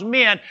themselves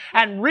men,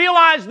 and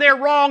realize they're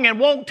wrong and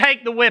won't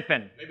take the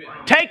whipping. Amen.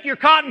 Take your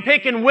cotton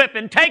picking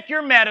whipping, take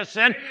your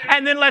medicine,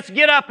 and then let's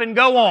get up and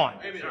go on.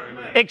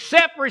 Amen.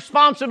 Accept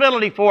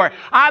responsibility for it.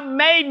 I've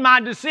made my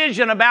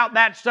decision about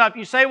that stuff.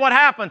 You say, what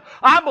happened?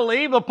 I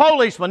believe a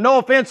policeman, no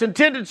offense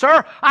intended,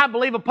 sir, I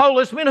believe a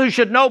policeman who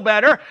should know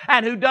better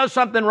and who does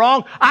something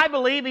wrong, I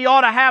believe he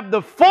ought to have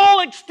the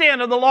full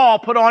extent of the law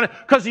put on it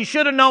because he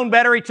should have known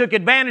better. He took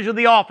advantage of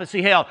the office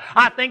he held.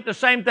 I think the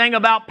same thing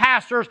about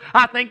pastors.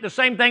 I think the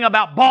same thing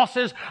about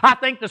bosses. I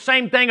think the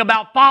same thing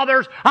about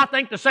fathers. I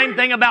think the same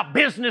thing about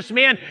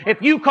businessmen.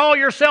 If you call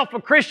yourself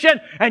a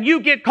Christian and you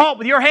get caught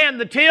with your hand in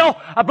the till,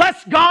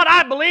 bless God,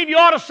 I believe you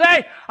ought to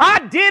say, I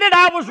did it,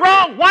 I was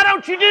wrong. Why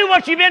don't you do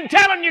what you've been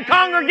telling your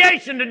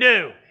congregation to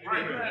do?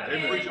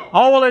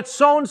 Oh, well, it's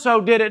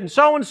so-and-so did it, and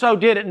so-and-so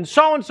did it, and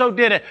so-and-so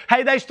did it.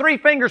 Hey, there's 3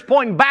 fingers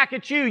pointing back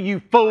at you,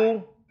 you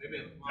fool.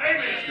 Amen.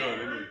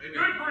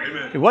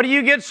 What do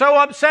you get so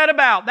upset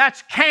about?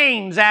 That's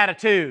Cain's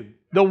attitude.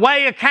 The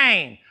way of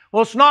Cain.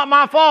 Well, it's not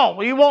my fault.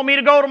 Well, you want me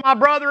to go to my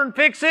brother and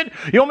fix it?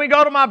 You want me to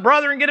go to my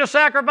brother and get a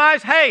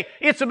sacrifice? Hey,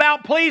 it's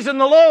about pleasing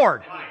the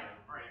Lord.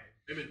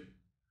 Amen.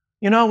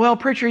 You know, well,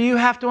 preacher, you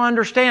have to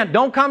understand.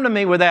 Don't come to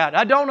me with that.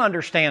 I don't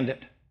understand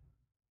it.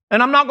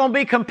 And I'm not going to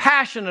be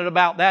compassionate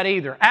about that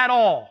either, at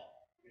all.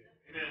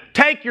 Amen.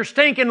 Take your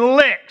stinking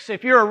licks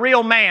if you're a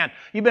real man.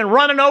 You've been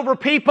running over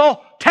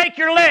people, take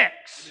your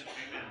licks.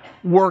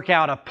 Work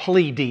out a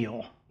plea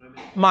deal.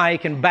 My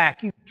aching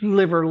back, you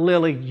liver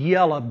lily,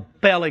 yellow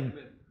belly,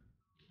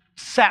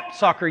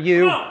 sapsucker,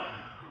 you.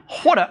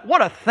 What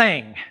a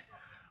thing.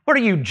 What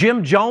are you,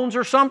 Jim Jones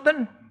or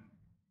something?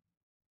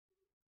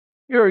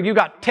 You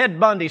got Ted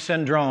Bundy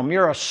syndrome.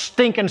 You're a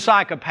stinking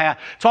psychopath.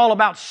 It's all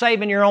about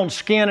saving your own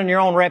skin and your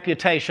own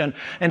reputation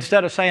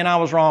instead of saying I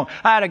was wrong.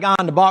 I had a guy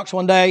in the box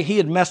one day. He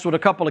had messed with a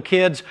couple of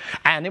kids,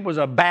 and it was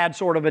a bad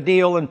sort of a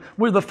deal, and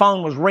the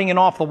phone was ringing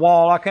off the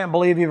wall. I can't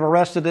believe you've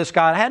arrested this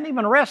guy. I hadn't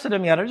even arrested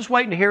him yet. I was just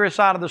waiting to hear his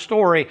side of the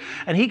story,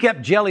 and he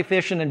kept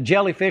jellyfishing and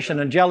jellyfishing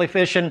and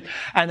jellyfishing,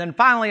 and then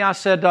finally I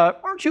said,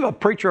 aren't you a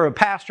preacher or a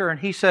pastor? And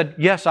he said,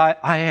 yes, I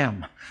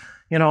am.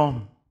 You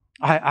know,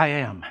 I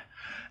am.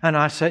 And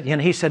I said,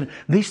 and he said,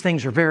 these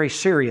things are very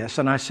serious.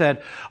 And I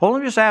said, well, let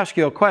me just ask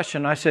you a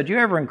question. I said, do you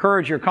ever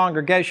encourage your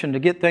congregation to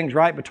get things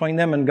right between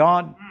them and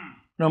God,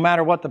 no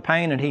matter what the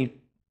pain? And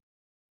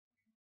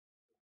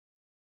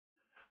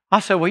I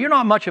said, well, you're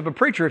not much of a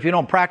preacher if you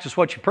don't practice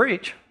what you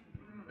preach.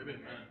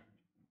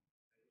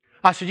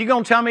 I said, you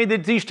going to tell me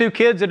that these 2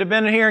 kids that have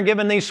been in here and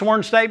given these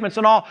sworn statements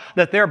and all,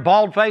 that they're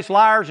bald-faced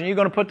liars and you're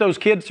going to put those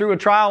kids through a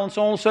trial and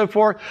so on and so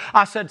forth?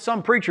 I said,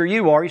 some preacher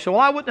you are. He said, well,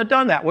 I wouldn't have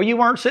done that. Well, you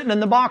weren't sitting in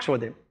the box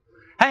with him.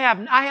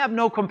 I have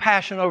no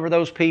compassion over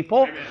those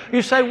people.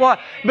 You say, what?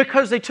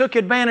 Because they took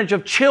advantage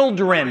of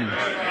children.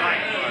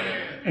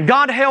 And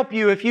God help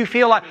you if you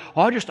feel like,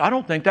 oh, I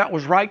don't think that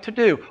was right to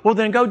do. Well,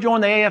 then go join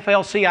the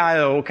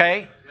AFL-CIO,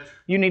 okay?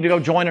 You need to go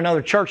join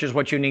another church is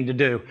what you need to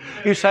do.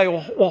 You say,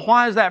 well,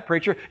 why is that,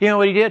 preacher? You know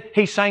what he did?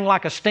 He sang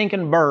like a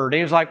stinking bird.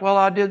 He was like, well,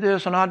 I did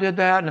this and I did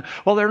that. And,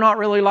 well, they're not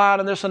really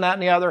lying and this and that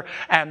and the other.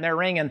 And they're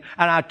ringing.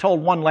 And I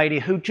told one lady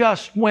who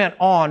just went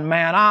on,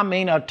 man, I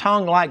mean a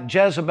tongue like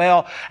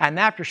Jezebel. And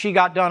after she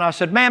got done, I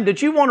said, ma'am,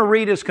 did you want to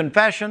read his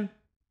confession?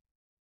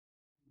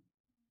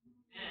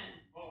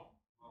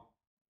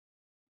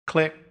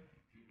 Click.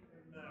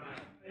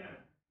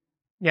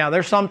 Yeah,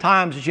 there's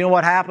sometimes, you know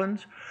what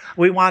happens?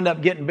 We wind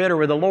up getting bitter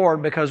with the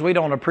Lord because we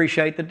don't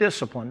appreciate the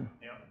discipline.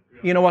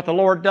 You know what the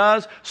Lord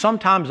does?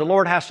 Sometimes the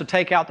Lord has to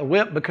take out the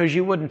whip because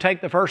you wouldn't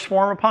take the first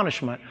form of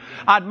punishment.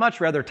 I'd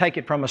much rather take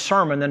it from a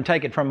sermon than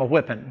take it from a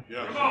whipping.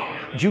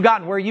 You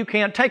gotten where you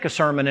can't take a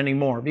sermon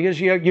anymore because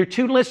you're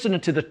too listening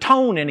to the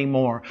tone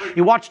anymore.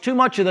 You watch too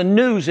much of the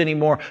news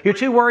anymore. You're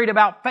too worried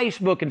about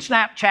Facebook and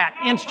Snapchat,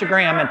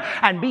 Instagram,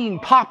 and being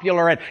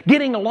popular and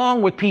getting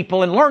along with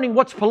people and learning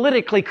what's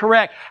politically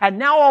correct. And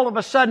now all of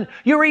a sudden,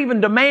 you're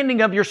even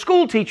demanding of your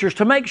school teachers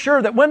to make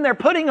sure that when they're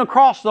putting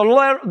across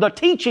the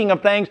teaching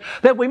of things,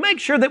 that we make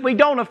sure that we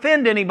don't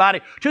offend anybody.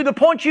 To the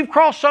point you've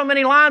crossed so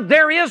many lines,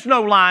 there is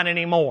no line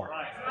anymore.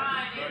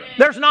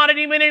 There's not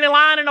even any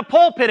line in a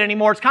pulpit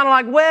anymore. It's kind of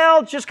like,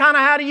 well, it's just kind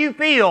of how do you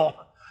feel?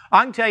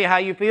 I can tell you how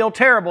you feel.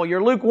 Terrible.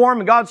 You're lukewarm,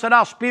 and God said,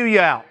 I'll spew you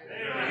out.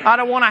 I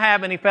don't want to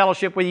have any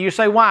fellowship with you. You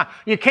say, why?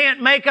 You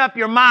can't make up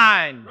your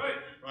mind.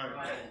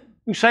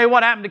 You say,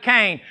 what happened to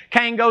Cain?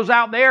 Cain goes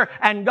out there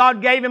and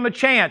God gave him a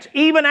chance.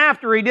 Even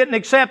after he didn't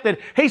accept it,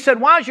 he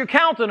said, why is your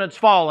countenance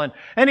fallen?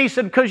 And he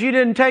said, because you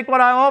didn't take what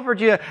I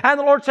offered you. And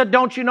the Lord said,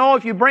 don't you know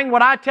if you bring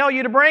what I tell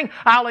you to bring,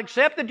 I'll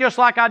accept it just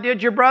like I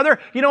did your brother.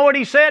 You know what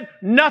he said?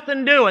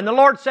 Nothing doing. The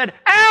Lord said,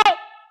 out!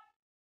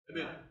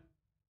 Amen.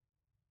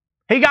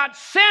 He got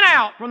sent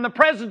out from the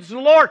presence of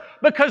the Lord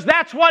because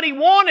that's what he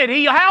wanted.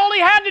 All he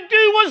had to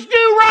do was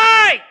do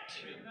right.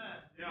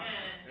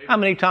 How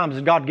many times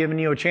has God given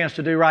you a chance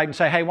to do right and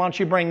say, hey, why don't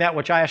you bring that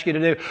which I ask you to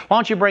do? Why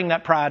don't you bring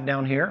that pride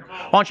down here?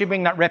 Why don't you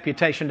bring that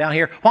reputation down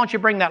here? Why don't you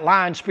bring that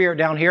lying spirit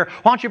down here?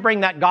 Why don't you bring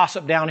that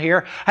gossip down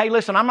here? Hey,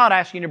 listen, I'm not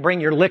asking you to bring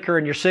your liquor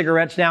and your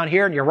cigarettes down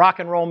here and your rock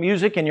and roll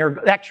music and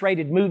your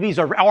X-rated movies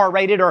or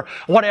R-rated or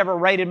whatever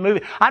rated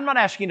movie. I'm not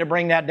asking you to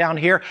bring that down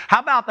here. How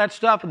about that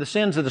stuff of the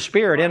sins of the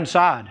Spirit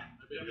inside?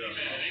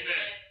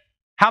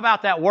 How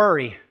about that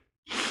worry?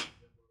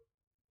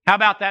 How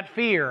about that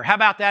fear? How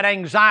about that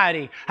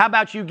anxiety? How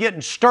about you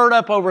getting stirred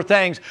up over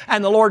things?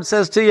 And the Lord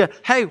says to you,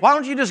 hey, why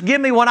don't you just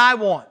give me what I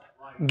want?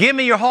 Give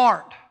me your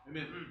heart.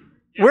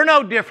 We're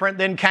no different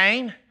than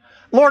Cain.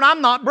 Lord, I'm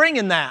not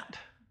bringing that.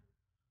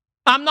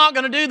 I'm not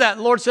going to do that.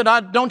 The Lord said,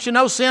 don't you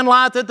know sin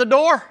lieth at the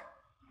door?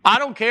 I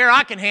don't care.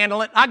 I can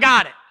handle it. I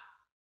got it.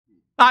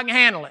 I can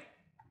handle it.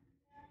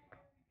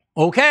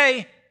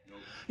 Okay.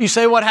 You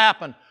say, what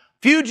happened?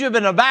 Fugitive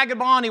and a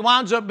vagabond he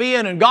winds up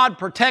being, and God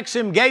protects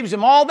him, gives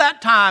him all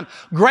that time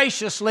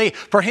graciously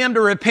for him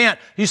to repent.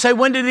 You say,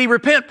 when did he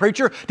repent,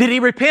 preacher? Did he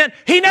repent?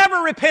 He never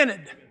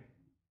repented.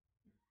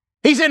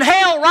 He's in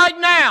hell right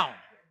now.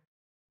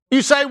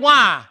 You say,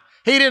 why?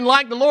 He didn't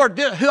like the Lord.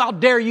 How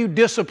dare you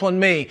discipline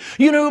me?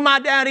 You know who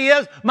my daddy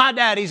is? My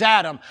daddy's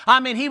Adam.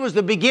 I mean, he was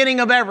the beginning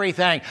of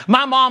everything.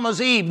 My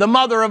mama's Eve, the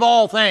mother of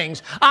all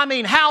things. I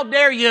mean, how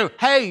dare you?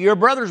 Hey, your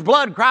brother's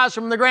blood cries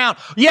from the ground.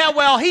 Yeah,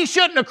 well, he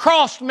shouldn't have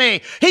crossed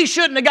me. He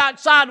shouldn't have got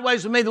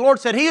sideways with me. The Lord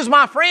said, he is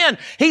my friend.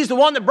 He's the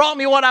one that brought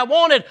me what I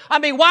wanted. I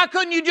mean, why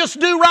couldn't you just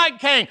do right,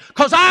 Cain?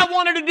 Because I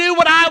wanted to do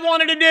what I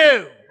wanted to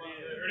do.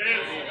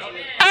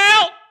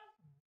 Out!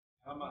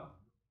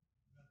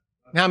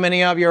 How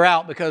many of you are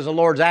out because the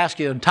Lord's asked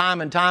you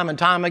time and time and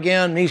time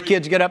again? These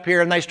kids get up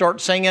here and they start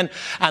singing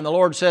and the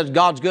Lord says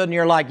God's good and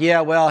you're like,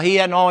 yeah, well, He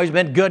hadn't always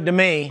been good to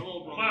me.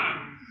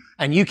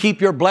 And you keep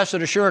your blessed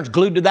assurance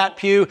glued to that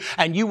pew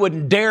and you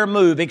wouldn't dare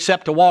move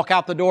except to walk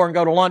out the door and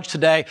go to lunch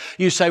today.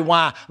 You say,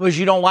 why? Because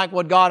you don't like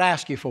what God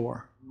asked you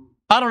for.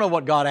 I don't know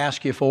what God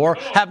asked you for.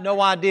 Have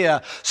no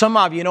idea. Some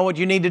of you know what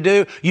you need to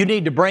do? You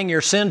need to bring your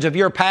sins of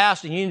your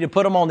past and you need to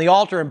put them on the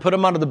altar and put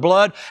them under the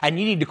blood and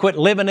you need to quit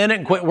living in it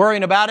and quit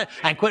worrying about it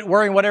and quit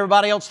worrying what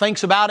everybody else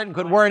thinks about it and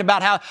quit worrying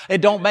about how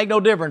it don't make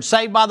no difference.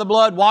 Saved by the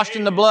blood, washed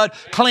in the blood,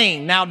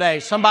 clean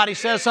nowadays. Somebody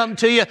says something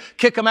to you,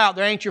 kick them out.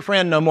 They ain't your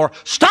friend no more.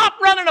 Stop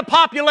running a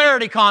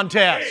popularity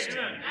contest.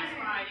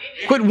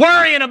 Quit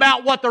worrying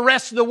about what the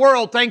rest of the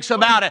world thinks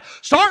about it.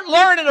 Start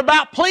learning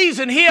about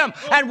pleasing Him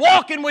and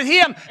walking with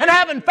Him and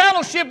having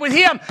fellowship with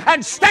Him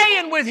and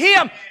staying with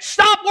Him.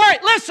 Stop worrying.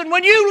 Listen,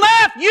 when you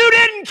left, you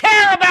didn't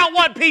care about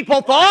what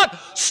people thought.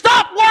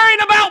 Stop worrying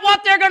about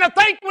what they're going to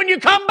think when you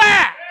come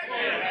back.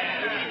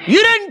 You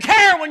didn't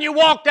care when you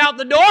walked out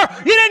the door.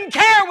 You didn't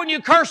care when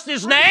you cursed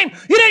His name.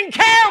 You didn't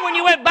care when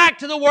you went back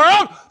to the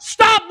world.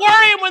 Stop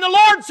worrying when the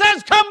Lord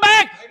says come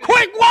back.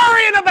 Quit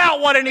worrying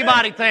about what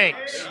anybody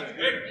thinks.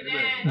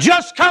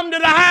 Just come to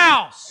the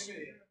house.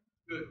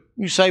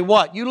 You say,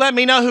 what? You let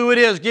me know who it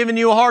is giving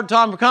you a hard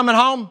time for coming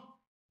home?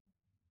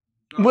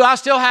 Well, I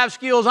still have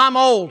skills. I'm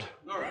old.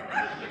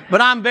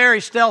 But I'm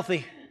very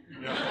stealthy.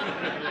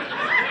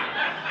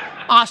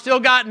 I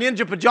still got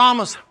ninja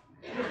pajamas.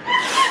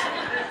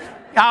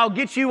 I'll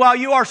get you while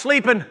you are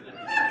sleeping.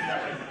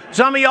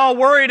 Some of y'all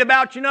worried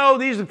about,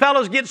 these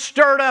fellows get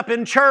stirred up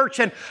in church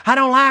and I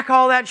don't like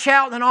all that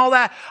shouting and all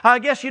that. I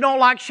guess you don't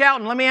like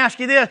shouting. Let me ask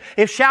you this.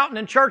 If shouting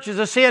in church is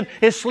a sin,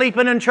 is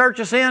sleeping in church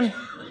a sin?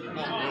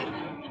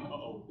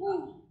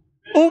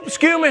 Oops,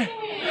 excuse me.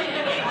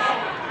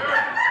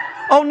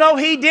 Oh, no,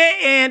 he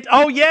didn't.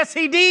 Oh, yes,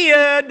 he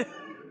did.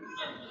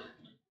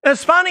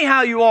 It's funny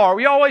how you are.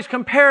 We're always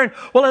comparing,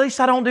 well, at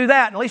least I don't do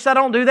that, and at least I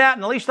don't do that,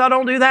 and at least I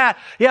don't do that.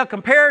 Yeah,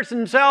 comparing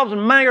themselves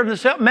and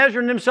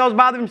measuring themselves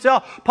by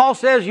themselves. Paul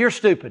says, you're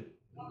stupid.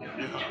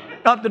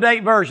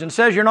 Up-to-date version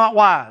says you're not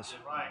wise.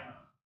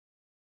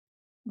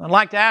 I'd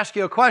like to ask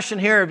you a question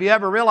here. Have you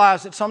ever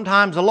realized that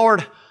sometimes the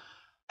Lord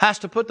has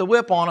to put the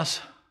whip on us?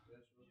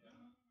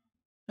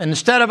 And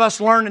instead of us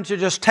learning to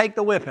just take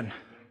the whipping,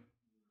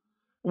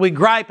 we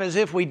gripe as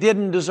if we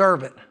didn't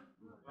deserve it.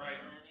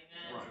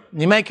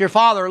 You make your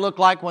father look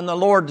like when the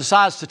Lord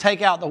decides to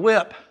take out the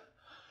whip,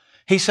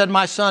 He said,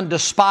 my son,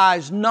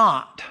 despise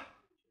not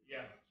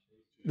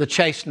the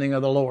chastening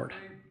of the Lord.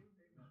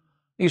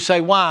 You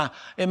say, why?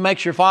 It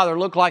makes your father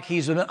look like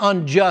He's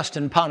unjust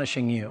in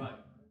punishing you.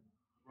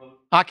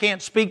 I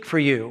can't speak for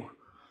you.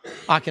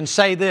 I can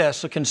say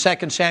this. Look in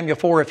 2 Samuel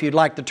 4 if you'd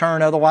like to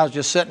turn. Otherwise,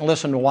 just sit and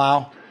listen a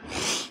while.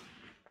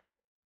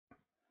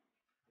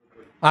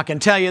 I can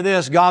tell you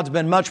this. God's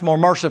been much more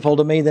merciful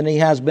to me than He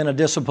has been a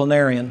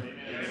disciplinarian.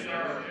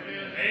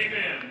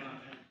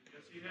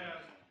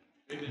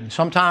 And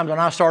sometimes when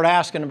I start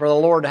asking for the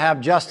Lord to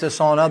have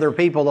justice on other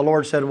people, the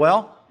Lord said,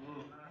 well,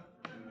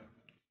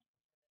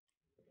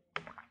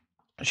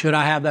 should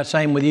I have that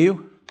same with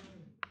you?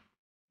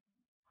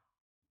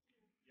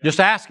 Just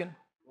asking.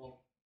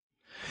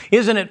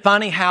 Isn't it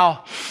funny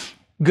how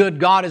good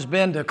God has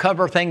been to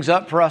cover things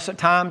up for us at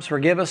times,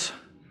 forgive us,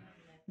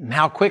 and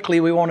how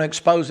quickly we want to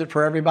expose it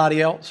for everybody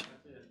else?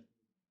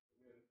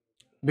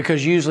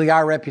 Because usually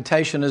our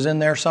reputation is in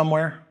there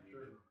somewhere.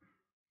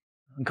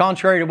 And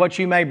contrary to what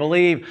you may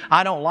believe,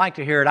 I don't like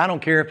to hear it. I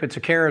don't care if it's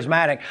a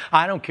charismatic.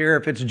 I don't care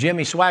if it's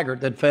Jimmy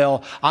Swaggart that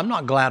fell. I'm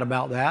not glad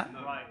about that.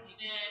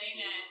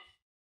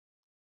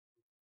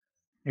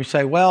 You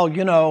say, well,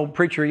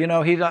 preacher,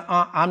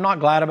 I'm not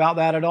glad about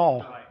that at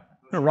all.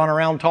 Run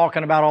around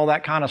talking about all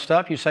that kind of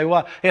stuff. You say,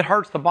 well, it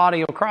hurts the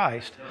body of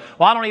Christ.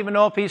 Well, I don't even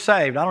know if he's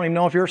saved. I don't even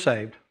know if you're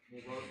saved.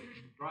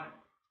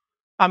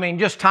 I mean,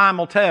 just time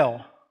will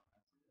tell.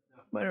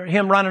 But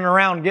him running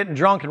around, getting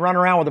drunk and running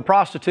around with the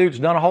prostitutes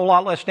done a whole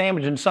lot less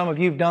damage than some of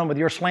you've done with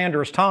your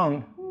slanderous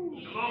tongue.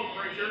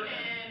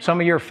 Some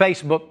of your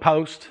Facebook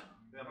posts.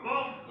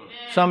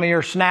 Some of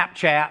your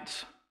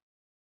Snapchats.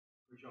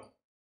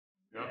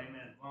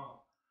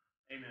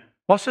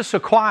 What's this so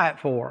quiet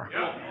for?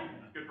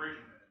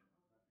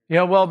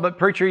 Yeah, well, but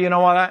preacher, you know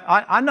what?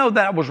 I know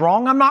that was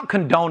wrong. I'm not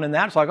condoning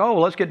that. It's like, oh,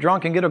 let's get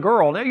drunk and get a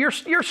girl.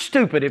 You're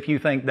stupid if you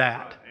think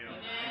that.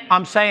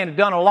 I'm saying it's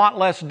done a lot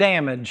less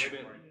damage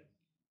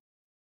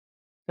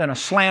than a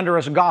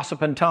slanderous,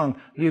 gossiping tongue.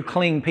 You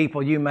clean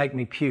people, you make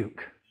me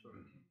puke.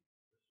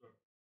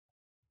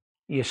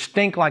 You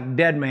stink like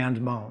dead man's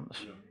bones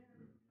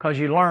because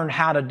you learned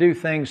how to do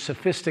things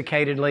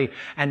sophisticatedly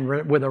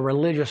and with a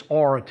religious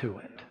aura to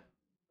it.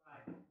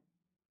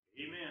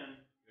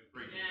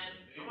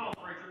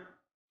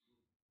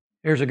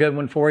 Here's a good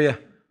one for you.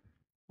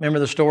 Remember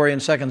the story in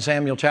 2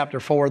 Samuel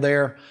chapter 4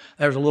 there?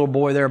 There's a little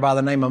boy there by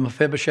the name of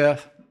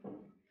Mephibosheth.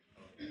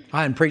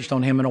 I hadn't preached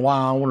on him in a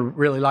while. I would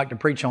really like to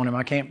preach on him.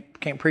 I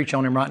can't preach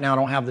on him right now. I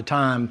don't have the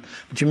time.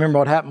 But you remember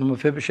what happened to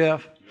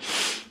Mephibosheth?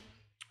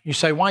 You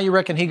say, why you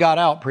reckon he got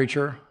out,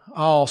 preacher?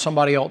 Oh,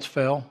 somebody else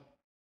fell.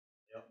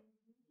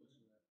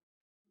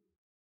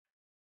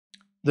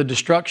 His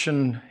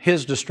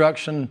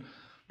destruction,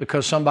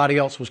 because somebody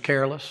else was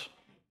careless.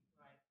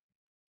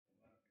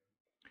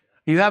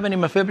 Do you have any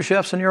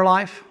Mephibosheths in your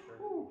life?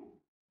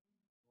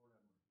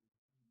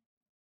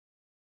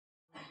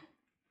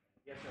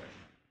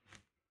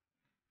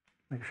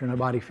 Make sure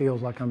nobody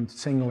feels like I'm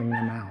singling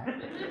them out.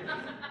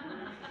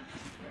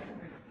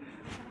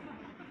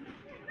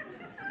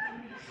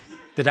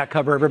 Did that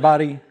cover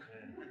everybody?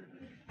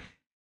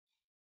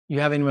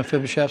 You have any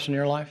Mephibosheths in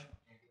your life?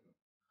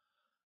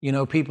 You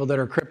know people that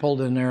are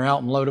crippled and they're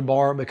out in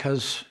Lodabar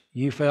because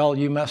you fell,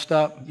 you messed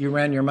up, you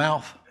ran your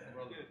mouth.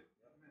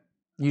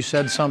 You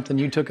said something,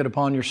 you took it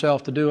upon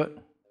yourself to do it.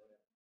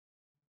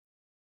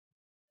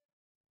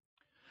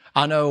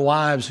 I know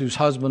wives whose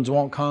husbands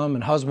won't come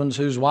and husbands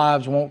whose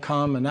wives won't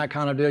come and that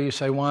kind of deal. You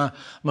say, why?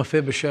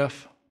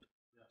 Mephibosheth.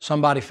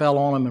 Somebody fell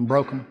on him and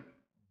broke him.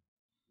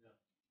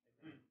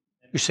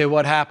 You say,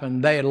 what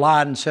happened? They had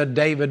lied and said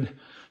David,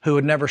 who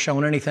had never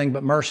shown anything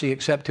but mercy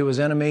except to his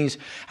enemies.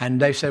 And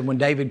they said, when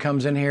David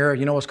comes in here,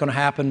 you know what's going to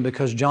happen?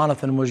 Because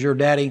Jonathan was your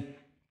daddy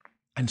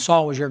and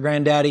Saul was your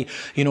granddaddy,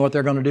 you know what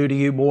they're going to do to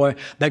you, boy?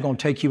 They're going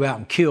to take you out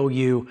and kill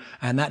you.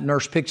 And that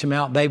nurse picks him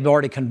out. They've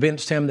already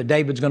convinced him that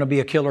David's going to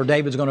be a killer.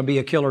 David's going to be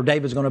a killer.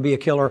 David's going to be a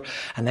killer.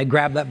 And they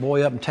grab that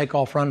boy up and take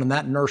off running. And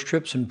that nurse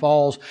trips and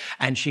falls.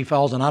 And she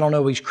falls. And I don't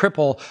know, he's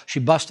crippled.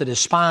 She busted his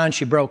spine.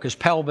 She broke his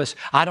pelvis.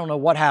 I don't know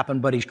what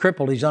happened, but he's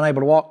crippled. He's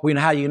unable to walk. We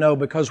know how you know,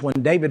 because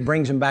when David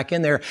brings him back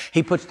in there,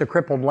 he puts the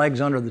crippled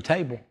legs under the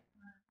table.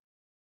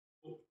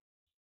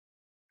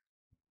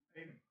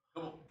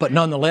 But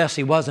nonetheless,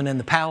 he wasn't in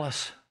the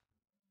palace.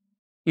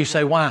 You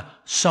say, why?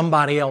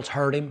 Somebody else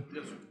hurt him.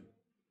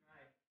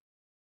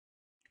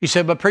 You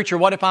say, but preacher,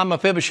 what if I'm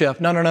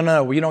Mephibosheth? No.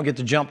 Well, you don't get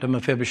to jump to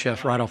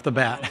Mephibosheth right off the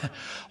bat.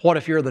 What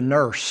if you're the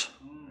nurse?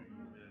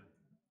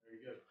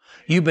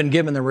 You've been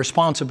given the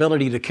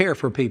responsibility to care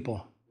for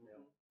people.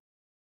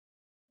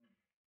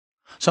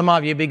 Some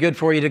of you, it'd be good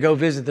for you to go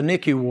visit the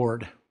NICU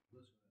ward.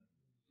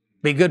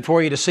 Be good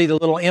for you to see the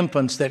little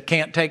infants that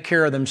can't take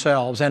care of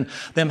themselves and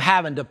them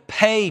having to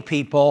pay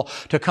people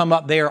to come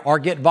up there or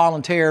get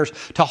volunteers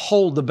to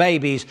hold the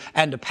babies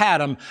and to pat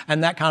them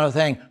and that kind of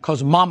thing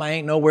because mama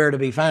ain't nowhere to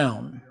be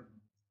found.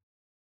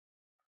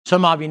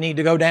 Some of you need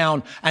to go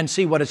down and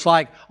see what it's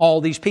like.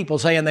 All these people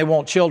saying they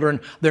want children.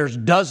 There's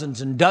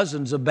dozens and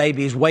dozens of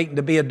babies waiting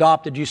to be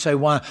adopted. You say,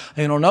 why?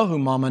 They don't know who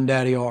mama and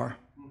daddy are.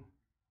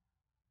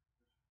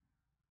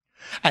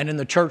 And in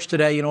the church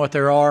today, you know what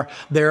there are?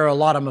 There are a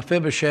lot of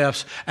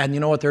Mephibosheths, and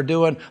you know what they're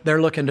doing?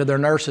 They're looking to their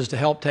nurses to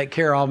help take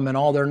care of them, and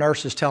all their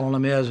nurses telling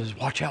them is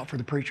watch out for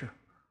the preacher.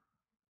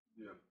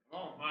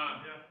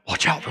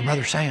 Watch out for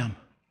Brother Sam.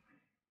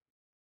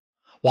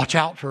 Watch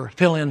out for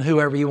fill in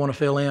whoever you want to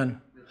fill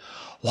in.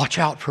 Watch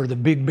out for the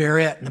big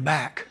barrette in the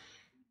back.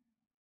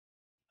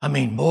 I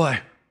mean, boy,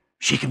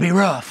 she can be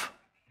rough.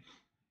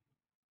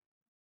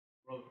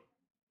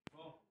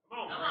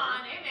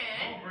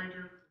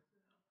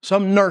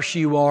 Some nurse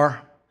you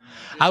are.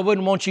 I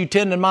wouldn't want you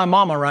tending my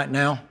mama right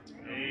now.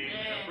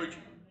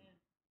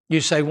 You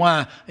say,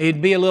 why?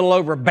 It'd be a little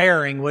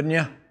overbearing, wouldn't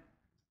you?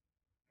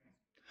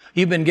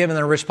 You've been given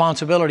the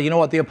responsibility. You know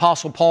what the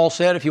Apostle Paul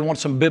said, if you want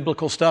some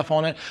biblical stuff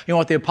on it? You know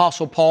what the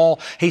Apostle Paul,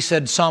 he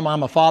said, some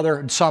I'm a father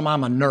and some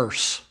I'm a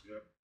nurse.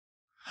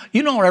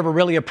 You don't ever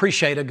really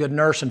appreciate a good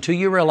nurse until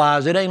you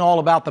realize it ain't all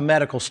about the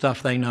medical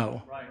stuff they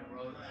know.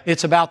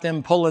 It's about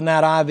them pulling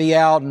that IV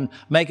out and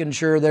making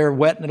sure they're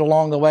wetting it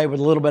along the way with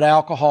a little bit of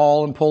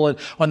alcohol and pull it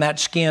when that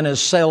skin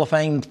is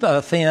cellophane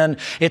thin.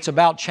 It's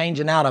about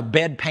changing out a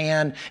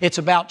bedpan. It's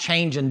about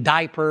changing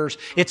diapers.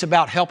 It's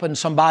about helping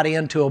somebody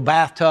into a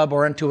bathtub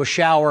or into a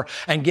shower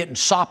and getting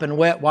sopping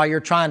wet while you're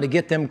trying to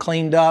get them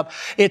cleaned up.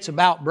 It's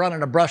about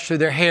running a brush through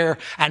their hair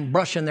and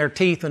brushing their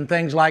teeth and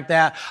things like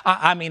that.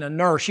 I mean, a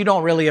nurse, you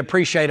don't really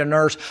appreciate a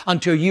nurse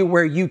until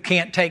where you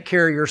can't take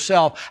care of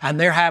yourself and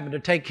they're having to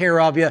take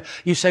care of you.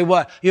 You say,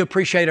 what? You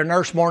appreciate a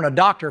nurse more than a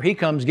doctor. He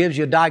comes, gives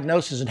you a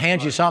diagnosis and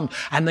hands you something,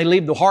 and they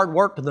leave the hard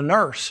work to the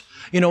nurse.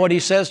 You know what he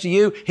says to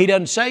you? He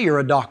doesn't say you're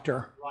a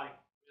doctor.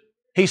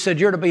 He said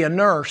you're to be a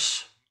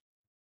nurse.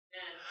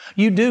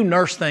 You do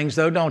nurse things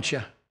though, don't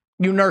you?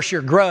 You nurse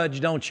your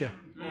grudge, don't you?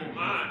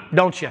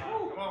 Don't you?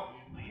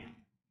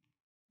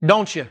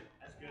 Don't you?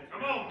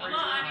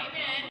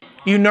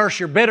 You nurse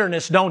your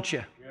bitterness, don't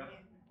you?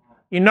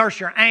 You nurse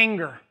your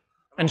anger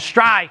and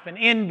strife and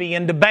envy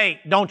and debate,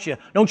 don't you?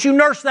 Don't you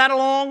nurse that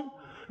along?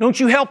 Don't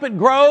you help it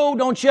grow?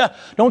 Don't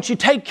you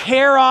take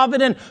care of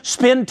it and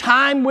spend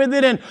time with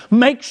it and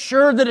make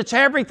sure that it's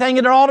everything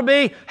it ought to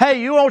be?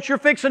 Hey, you know what you're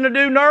fixing to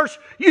do, nurse?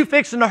 You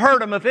fixing to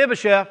hurt him,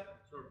 Mephibosheth.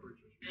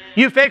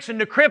 You fixing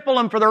to cripple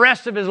him for the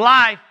rest of his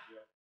life.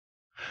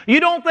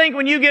 You don't think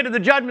when you get to the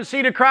judgment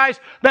seat of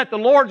Christ that the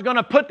Lord's going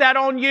to put that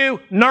on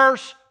you,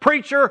 nurse,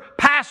 preacher,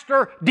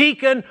 pastor,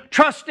 deacon,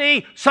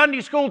 trustee,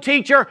 Sunday school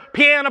teacher,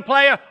 piano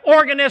player,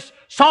 organist,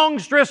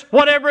 songstress,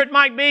 whatever it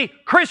might be,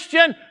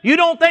 Christian. You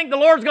don't think the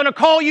Lord's going to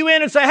call you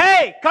in and say,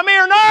 hey, come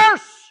here,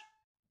 nurse.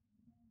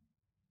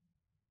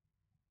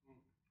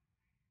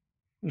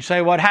 You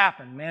say, what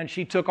happened? Man,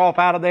 she took off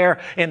out of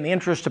there in the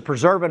interest of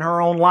preserving her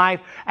own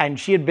life, and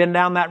she had been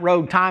down that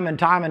road time and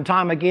time and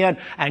time again,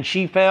 and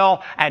she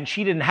fell, and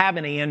she didn't have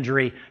any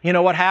injury. You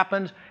know what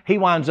happens? He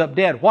winds up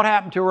dead. What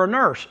happened to her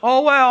nurse?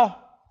 Oh, well.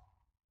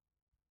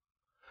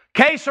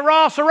 Que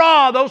sera,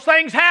 sera. Those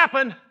things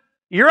happen.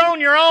 You're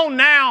on your own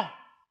now.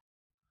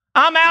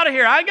 I'm out of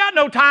here. I ain't got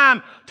no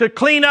time to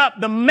clean up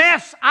the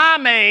mess I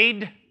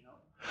made,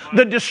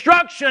 the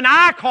destruction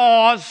I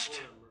caused.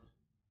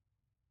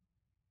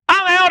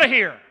 I'm out of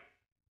here.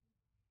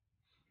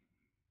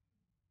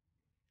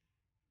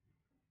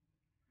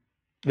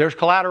 There's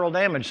collateral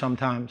damage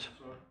sometimes.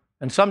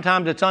 And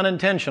sometimes it's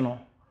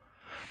unintentional.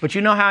 But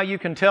you know how you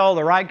can tell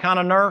the right kind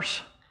of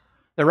nurse?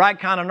 The right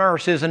kind of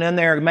nurse isn't in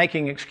there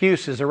making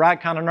excuses. The right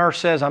kind of nurse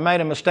says, I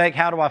made a mistake.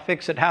 How do I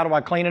fix it? How do I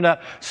clean it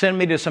up? Send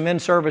me to some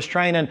in-service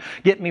training.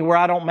 Get me where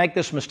I don't make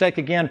this mistake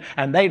again.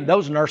 And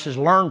those nurses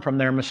learn from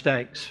their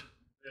mistakes.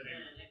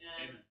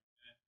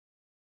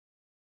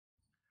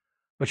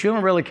 But you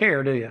don't really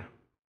care, do you?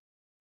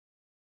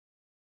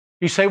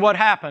 You say, what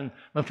happened?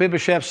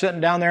 Mephibosheth's sitting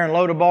down there in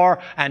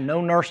Lodabar and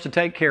no nurse to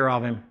take care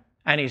of him.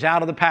 And he's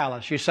out of the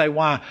palace. You say,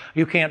 why?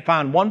 You can't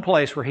find one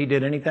place where he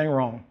did anything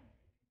wrong.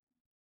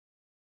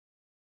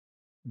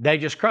 They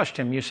just crushed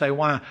him. You say,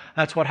 why?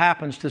 That's what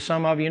happens to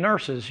some of you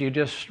nurses. You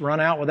just run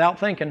out without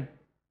thinking.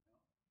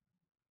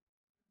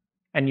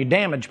 And you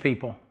damage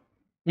people.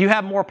 You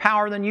have more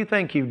power than you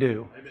think you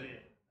do.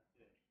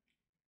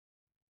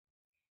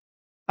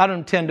 I don't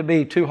intend to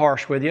be too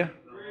harsh with you.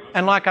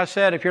 And like I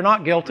said, if you're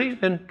not guilty,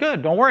 then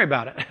good, don't worry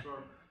about it.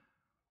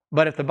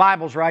 But if the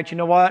Bible's right, you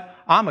know what?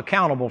 I'm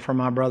accountable for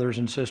my brothers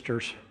and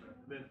sisters.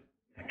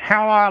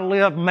 How I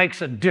live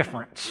makes a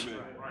difference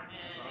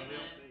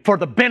for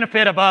the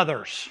benefit of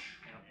others.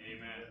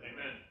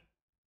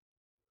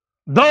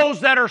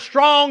 Those that are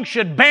strong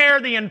should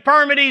bear the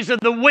infirmities of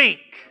the weak.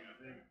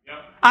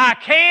 I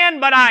can,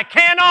 but I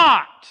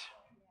cannot.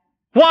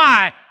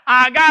 Why?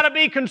 I got to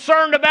be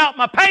concerned about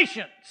my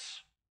patients.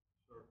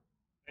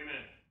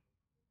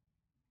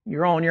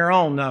 You're on your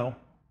own, though.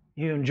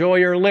 You enjoy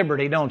your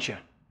liberty, don't you?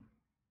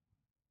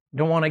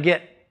 Don't want to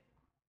get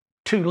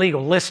too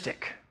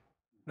legalistic.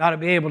 Got to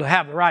be able to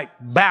have the right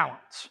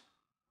balance.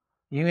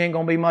 You ain't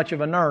going to be much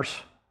of a nurse.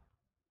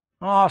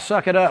 Oh,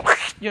 suck it up.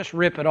 Just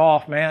rip it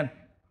off, man.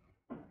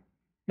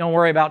 Don't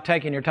worry about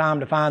taking your time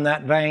to find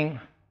that vein.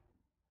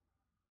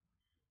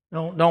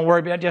 Don't worry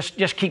about it.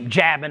 Just keep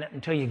jabbing it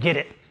until you get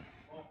it.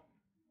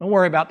 Don't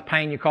worry about the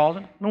pain you're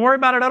causing. Don't worry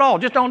about it at all.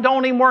 Just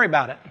don't even worry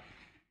about it.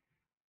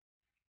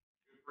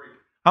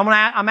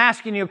 I'm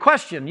asking you a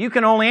question. You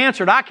can only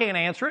answer it. I can't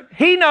answer it.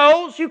 He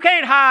knows. You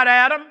can't hide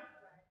at him.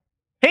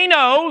 He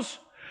knows.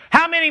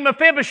 How many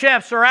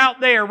Mephibosheths are out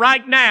there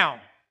right now?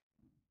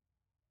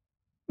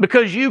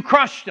 Because you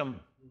crushed them.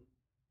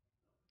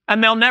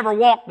 And they'll never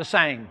walk the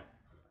same.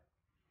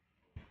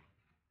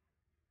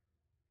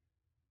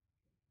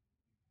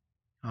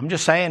 I'm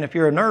just saying, if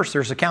you're a nurse,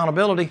 there's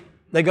accountability.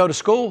 They go to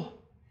school.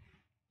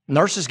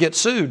 Nurses get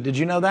sued. Did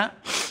you know that?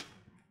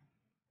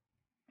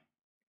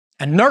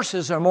 And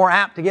nurses are more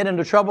apt to get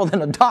into trouble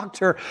than a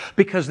doctor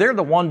because they're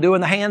the one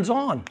doing the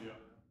hands-on.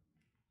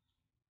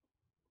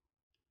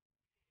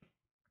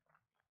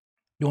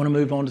 You want to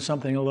move on to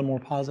something a little more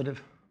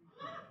positive?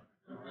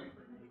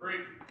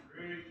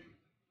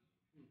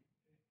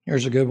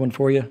 Here's a good one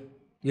for you.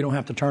 You don't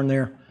have to turn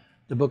there.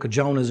 The book of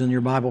Jonah is in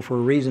your Bible for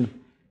a reason.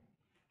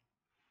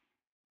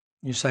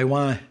 You say,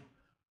 why?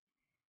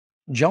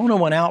 Jonah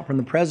went out from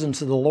the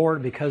presence of the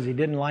Lord because he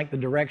didn't like the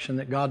direction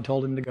that God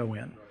told him to go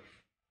in.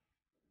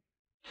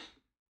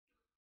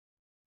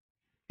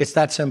 It's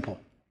that simple.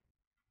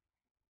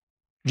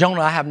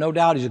 Jonah, I have no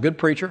doubt he's a good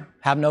preacher.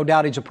 Have no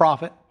doubt he's a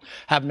prophet.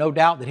 Have no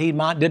doubt that he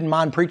didn't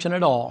mind preaching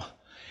at all.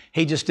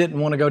 He just didn't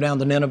want to go down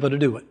to Nineveh to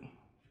do it.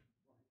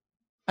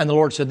 And the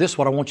Lord said, this is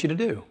what I want you to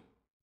do.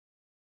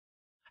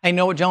 And you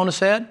know what Jonah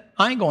said?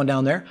 I ain't going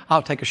down there.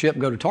 I'll take a ship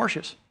and go to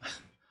Tarshish.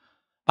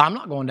 I'm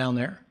not going down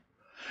there.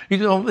 You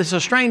know, it's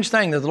a strange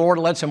thing that the Lord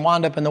lets him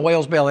wind up in the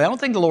whale's belly. I don't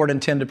think the Lord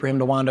intended for him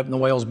to wind up in the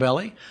whale's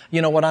belly.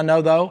 You know what I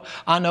know, though?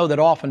 I know that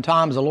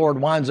oftentimes the Lord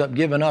winds up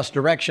giving us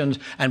directions,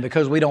 and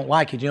because we don't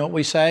like it, you know what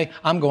we say?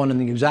 I'm going in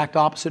the exact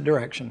opposite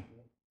direction.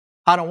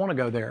 I don't want to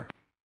go there.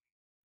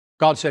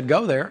 God said,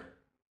 go there.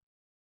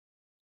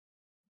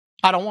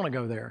 I don't want to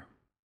go there.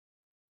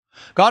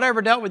 God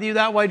ever dealt with you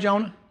that way,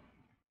 Jonah?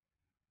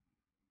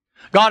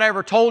 God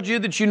ever told you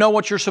that you know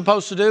what you're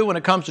supposed to do when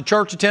it comes to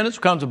church attendance,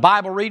 when it comes to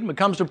Bible reading, when it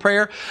comes to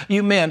prayer?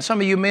 You men,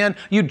 some of you men,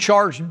 you'd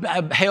charge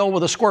hell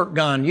with a squirt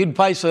gun. You'd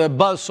face a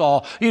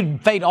buzzsaw.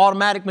 You'd face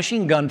automatic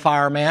machine gun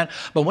fire, man.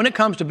 But when it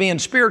comes to being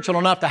spiritual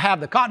enough to have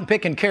the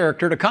cotton-picking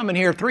character to come in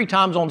here 3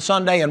 times on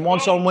Sunday and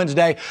once on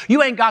Wednesday,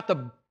 you ain't got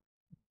the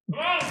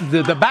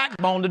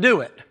backbone to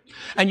do it.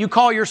 And you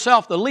call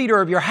yourself the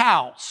leader of your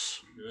house.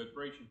 Good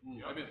preaching.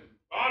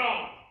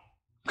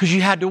 Because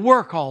you had to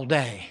work all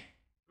day.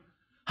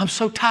 I'm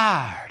so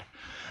tired.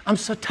 I'm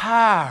so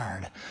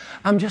tired.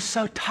 I'm just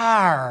so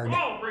tired.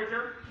 Come on,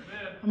 preacher.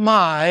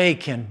 My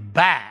aching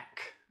back.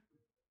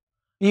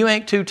 You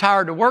ain't too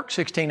tired to work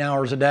 16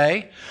 hours a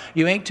day.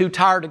 You ain't too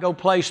tired to go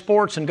play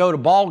sports and go to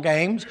ball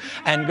games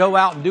and go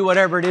out and do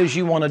whatever it is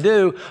you want to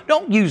do.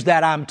 Don't use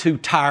that I'm too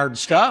tired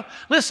stuff.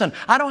 Listen,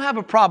 I don't have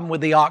a problem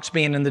with the ox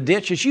being in the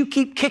ditch as you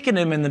keep kicking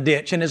him in the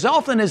ditch. And as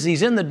often as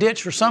he's in the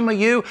ditch for some of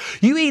you,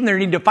 you either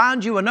need to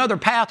find you another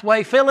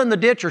pathway, fill in the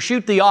ditch, or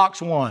shoot the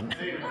ox one.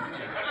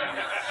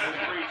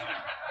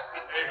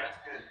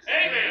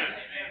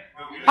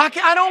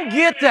 I don't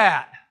get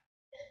that.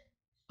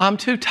 I'm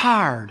too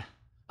tired.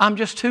 I'm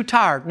just too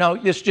tired. No,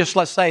 it's just,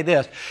 let's say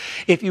this.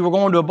 If you were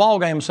going to a ball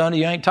game Sunday,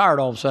 you ain't tired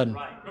all of a sudden.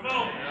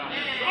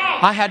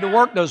 I had to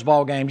work those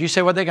ball games. You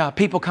say, what they got?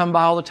 People come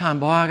by all the time.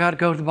 Boy, I got to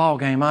go to the ball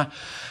game. I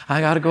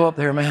got to go up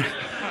there, man.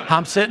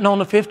 I'm sitting on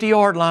the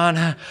 50-yard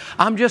line.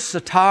 I'm just so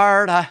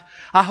tired.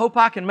 I hope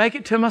I can make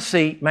it to my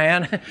seat,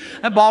 man.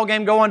 That ball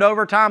game going to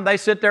overtime, they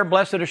sit there,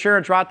 blessed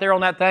assurance, right there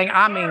on that thing.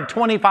 I mean,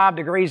 25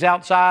 degrees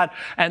outside,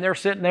 and they're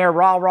sitting there,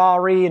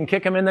 rah-rah-ree, and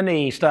kick them in the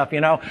knee stuff, you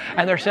know.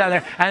 And they're sitting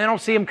there, and they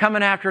don't see them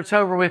coming after it's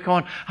over with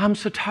going, I'm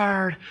so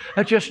tired.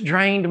 It just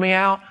drained me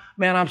out.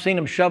 Man, I've seen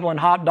them shoveling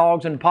hot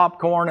dogs and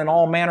popcorn and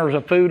all manners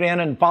of food in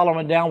and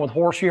following it down with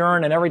horse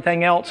urine and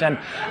everything else and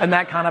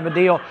that kind of a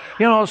deal.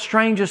 You know, the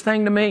strangest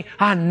thing to me,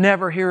 I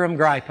never hear them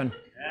griping.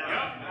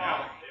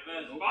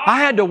 I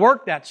had to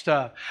work that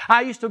stuff.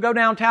 I used to go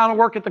downtown and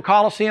work at the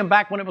Coliseum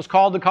back when it was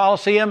called the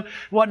Coliseum. It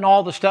wasn't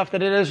all the stuff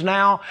that it is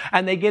now.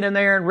 And they get in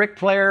there and Ric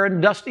Flair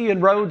and Dusty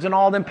and Rhodes and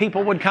all them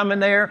people would come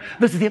in there.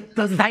 The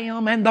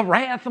Them and the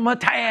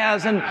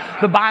Rathmataz and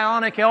the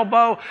Bionic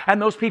Elbow.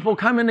 And those people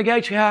come in the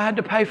gate. Yeah, I had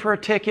to pay for a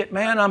ticket,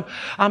 man.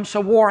 I'm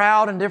so wore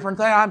out and different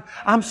things.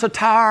 I'm so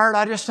tired.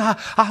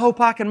 I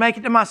hope I can make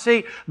it to my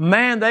seat.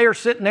 Man, they are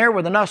sitting there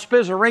with enough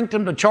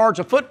spizzerinctum to charge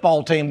a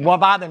football team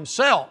by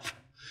themselves.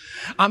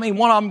 I mean,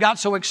 one of them got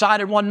so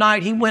excited one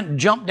night, he went and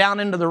jumped down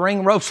into the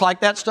ring ropes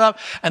like that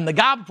stuff. And the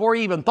guy, before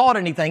he even thought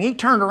anything, he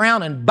turned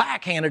around and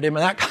backhanded him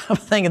and that kind of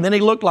thing. And then he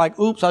looked like,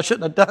 oops, I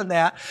shouldn't have done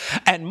that.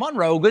 And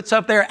Monroe gets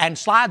up there and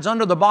slides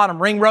under the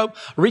bottom ring rope,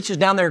 reaches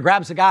down there,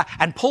 grabs the guy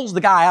and pulls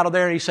the guy out of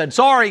there. And he said,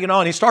 sorry, you know,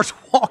 and he starts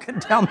walking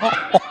down the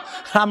hall.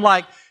 I'm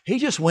like, he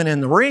just went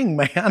in the ring,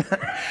 man.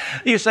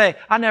 You say,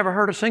 I never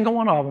heard a single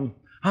one of them.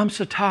 I'm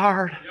so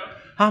tired.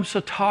 I'm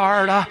so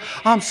tired.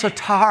 I'm so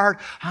tired.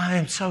 I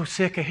am so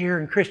sick of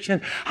hearing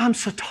Christian. I'm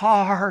so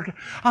tired.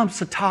 I'm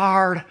so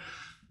tired.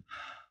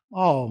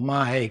 Oh,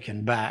 my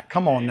aching back.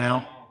 Come on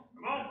now.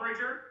 Come on,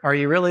 preacher. Are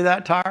you really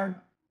that tired?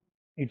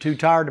 You too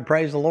tired to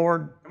praise the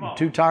Lord? You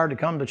too tired to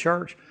come to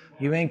church?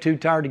 You ain't too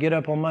tired to get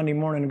up on Monday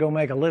morning and go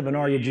make a living,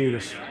 are you,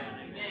 Judas?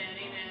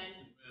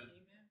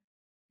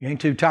 You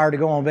ain't too tired to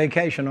go on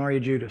vacation, are you,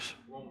 Judas?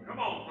 Come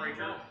on,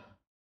 preacher.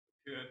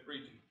 Good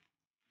preaching.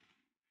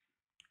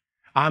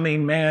 I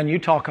mean, man, you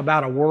talk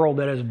about a world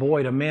that is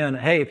void of men.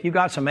 Hey, if you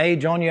got some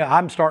age on you,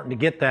 I'm starting to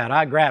get that.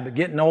 I grab it.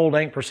 Getting old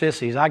ain't for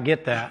sissies. I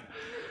get that.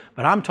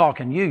 But I'm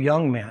talking you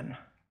young men.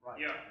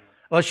 Yeah.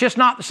 Well, it's just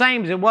not the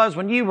same as it was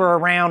when you were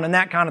around and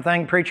that kind of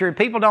thing, preacher.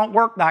 People don't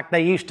work like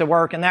they used to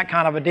work and that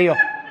kind of a deal.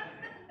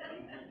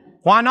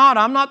 Why not?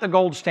 I'm not the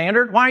gold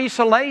standard. Why are you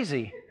so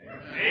lazy?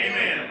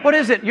 Amen. What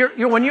is it?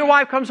 When your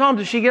wife comes home,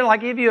 does she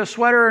give you a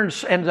sweater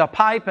and a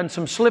pipe and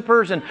some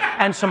slippers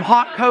and some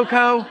hot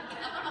cocoa?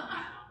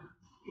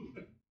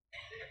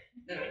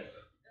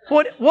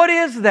 What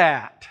is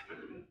that?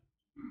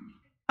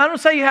 I don't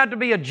say you have to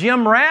be a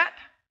gym rat.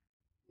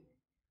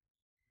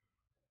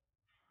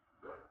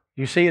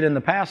 You see it in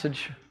the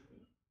passage.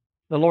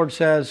 The Lord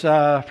says,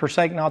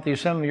 forsake not the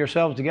assembly of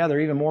yourselves together,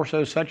 even more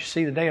so such as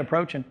see the day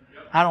approaching.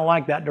 I don't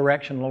like that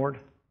direction, Lord.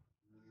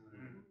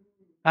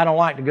 I don't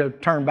like to go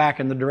turn back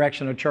in the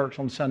direction of church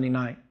on Sunday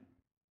night.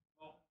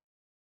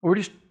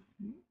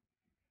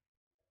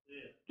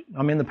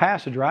 I'm in the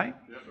passage, right?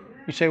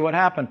 You say, what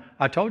happened?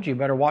 I told you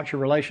better watch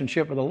your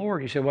relationship with the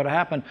Lord. You say, what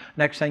happened?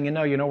 Next thing you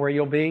know where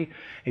you'll be?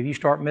 If you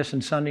start missing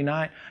Sunday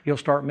night, you'll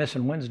start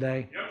missing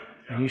Wednesday.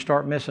 And you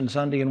start missing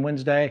Sunday and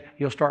Wednesday,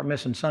 you'll start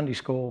missing Sunday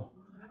school.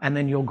 And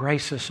then you'll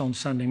grace us on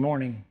Sunday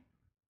morning.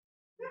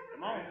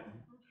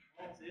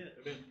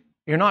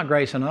 You're not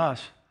gracing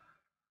us.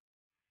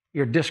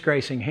 You're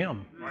disgracing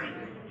Him.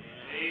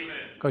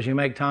 Because you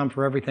make time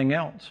for everything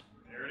else.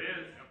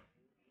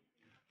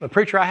 But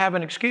preacher, I have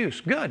an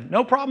excuse. Good.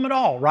 No problem at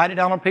all. Write it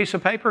down on a piece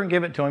of paper and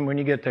give it to him when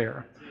you get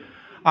there.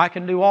 I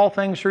can do all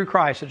things through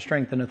Christ that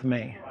strengtheneth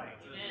me.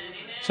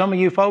 Some of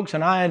you folks,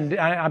 and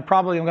I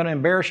probably am going to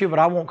embarrass you, but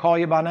I won't call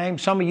you by name.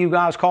 Some of you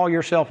guys call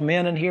yourself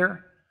men in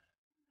here.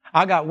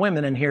 I got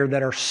women in here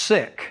that are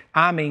sick.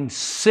 I mean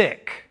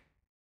sick.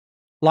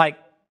 Like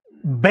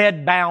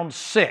bed-bound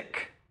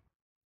sick.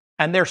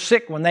 And they're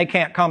sick when they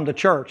can't come to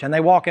church. And they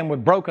walk in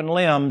with broken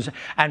limbs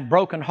and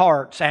broken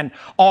hearts and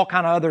all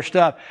kind of other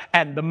stuff.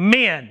 And the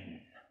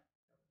men,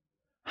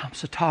 I'm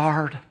so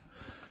tired.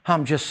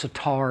 I'm just so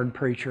tired,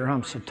 preacher.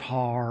 I'm so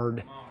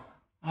tired.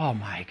 Oh,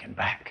 my aching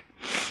back.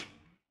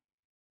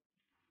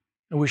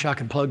 I wish I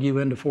could plug you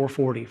into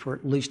 440 for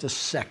at least a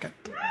second.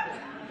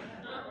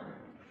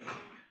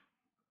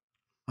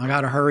 I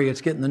got to hurry.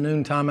 It's getting the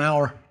noontime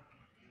hour.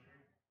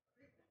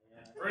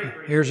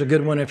 Here's a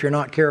good one if you're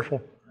not careful.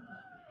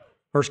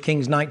 1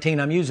 Kings 19.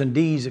 I'm using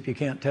D's if you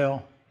can't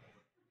tell.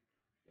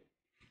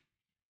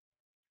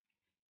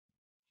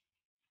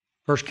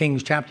 1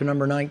 Kings chapter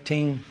number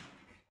 19.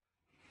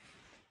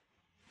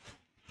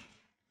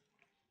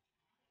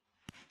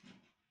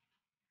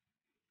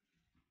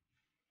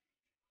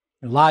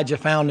 Elijah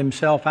found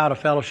himself out of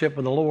fellowship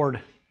with the Lord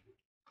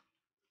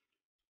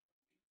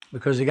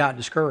because he got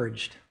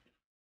discouraged.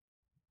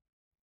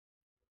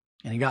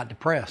 And he got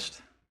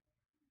depressed.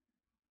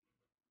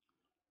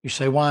 You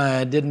say, why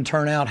it didn't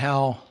turn out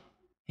how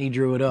he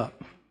drew it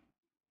up.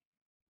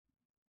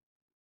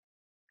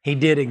 He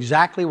did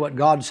exactly what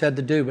God said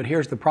to do, but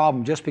here's the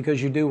problem. Just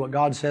because you do what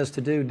God says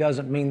to do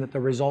doesn't mean that the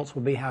results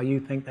will be how you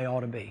think they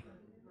ought to be.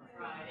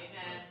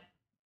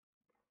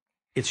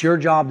 It's your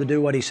job to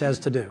do what He says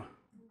to do.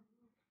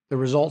 The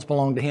results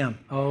belong to Him.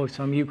 Oh,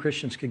 some of you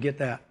Christians could get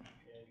that.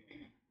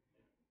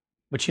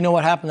 But you know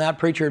what happened? That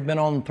preacher had been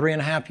on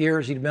 3.5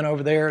 years. He'd been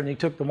over there and he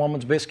took the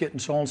woman's biscuit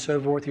and so on and so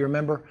forth. You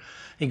remember?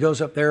 He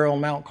goes up there on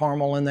Mount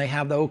Carmel and they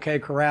have the OK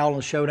Corral and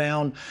the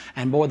showdown.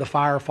 And boy, the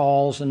fire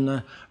falls and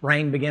the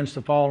rain begins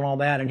to fall and all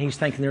that. And he's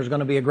thinking there's going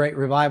to be a great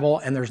revival,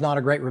 and there's not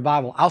a great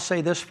revival. I'll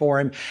say this for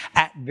him.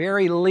 At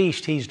very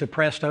least, he's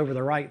depressed over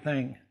the right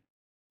thing.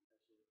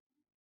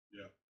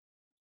 Yeah.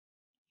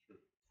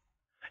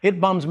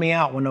 It bums me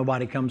out when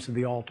nobody comes to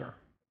the altar.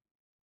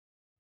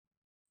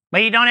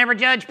 Well, you don't ever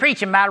judge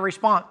preaching by the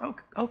response.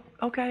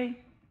 Okay.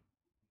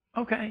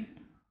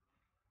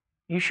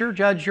 You sure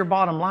judge your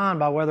bottom line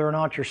by whether or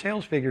not your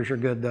sales figures are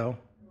good, though.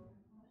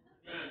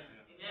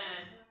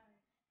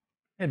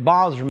 It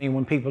bothers me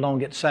when people don't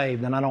get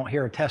saved and I don't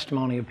hear a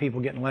testimony of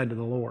people getting led to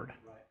the Lord.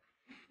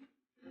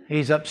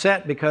 He's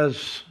upset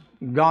because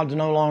God's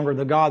no longer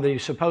the God that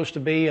He's supposed to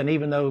be, and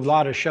even though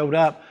God has showed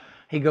up,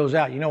 He goes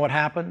out. You know what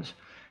happens?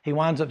 He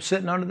winds up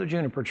sitting under the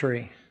juniper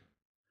tree.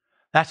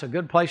 That's a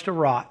good place to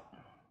rot.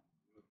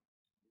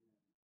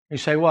 You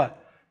say what?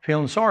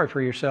 Feeling sorry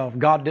for yourself.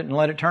 God didn't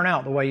let it turn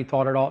out the way you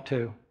thought it ought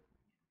to.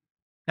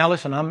 Now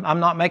listen, I'm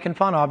not making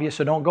fun of you,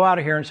 so don't go out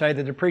of here and say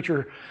that the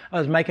preacher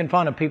is making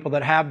fun of people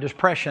that have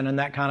depression and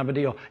that kind of a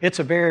deal. It's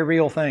a very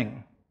real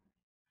thing.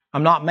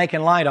 I'm not making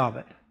light of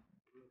it.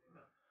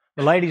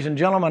 But ladies and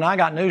gentlemen, I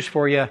got news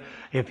for you.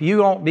 If you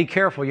don't be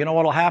careful, you know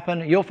what will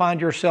happen? You'll find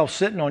yourself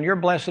sitting on your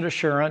blessed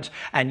assurance,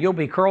 and you'll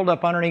be curled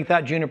up underneath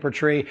that juniper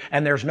tree,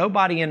 and there's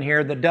nobody in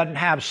here that doesn't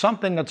have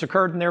something that's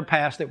occurred in their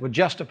past that would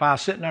justify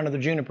sitting under the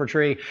juniper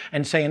tree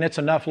and saying, it's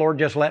enough, Lord,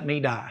 just let me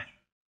die.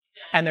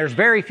 And there's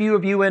very few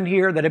of you in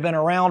here that have been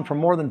around for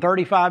more than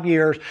 35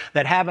 years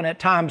that haven't at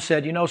times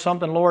said, you know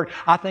something, Lord,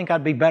 I think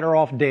I'd be better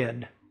off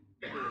dead.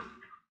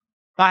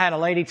 I had a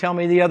lady tell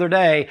me the other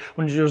day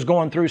when she was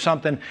going through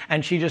something,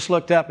 and she just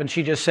looked up and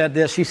she just said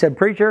this. She said,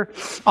 preacher,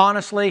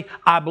 honestly,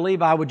 I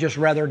believe I would just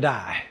rather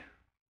die.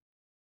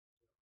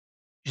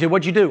 She said,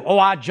 what'd you do? Oh,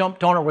 I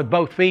jumped on her with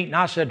both feet. And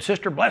I said,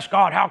 sister, bless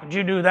God, how could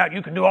you do that?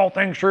 You can do all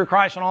things through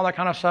Christ and all that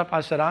kind of stuff.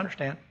 I said, I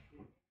understand.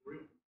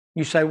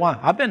 You say, why?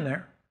 I've been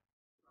there.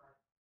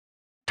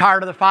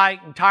 Tired of the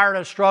fight and tired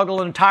of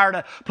struggling and tired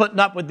of putting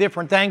up with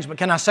different things. But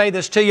can I say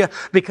this to you?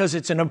 Because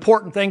it's an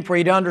important thing for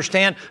you to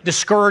understand.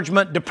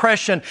 Discouragement,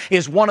 depression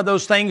is one of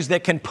those things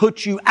that can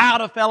put you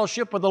out of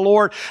fellowship with the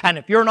Lord. And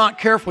if you're not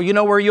careful, you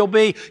know where you'll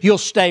be? You'll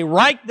stay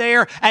right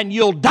there and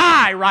you'll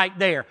die right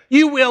there.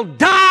 You will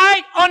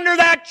die under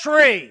that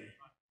tree.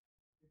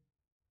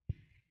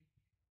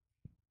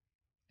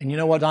 And you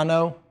know what I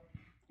know?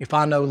 If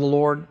I know the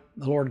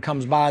Lord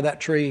comes by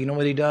that tree. You know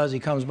what He does? He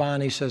comes by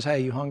and He says,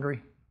 hey, you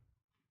hungry?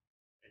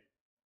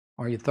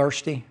 Are you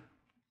thirsty?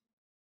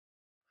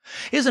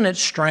 Isn't it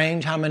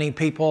strange how many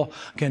people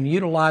can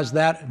utilize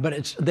that,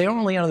 but they're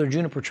only under the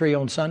juniper tree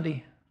on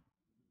Sunday?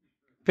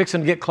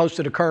 Fixing to get close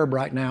to the curb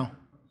right now.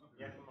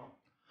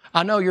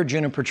 I know your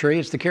juniper tree.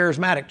 It's the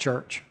charismatic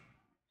church.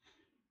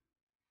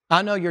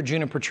 I know your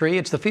juniper tree.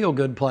 It's the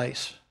feel-good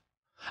place.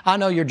 I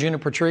know your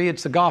juniper tree.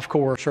 It's the golf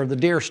course or the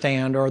deer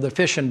stand or the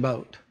fishing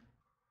boat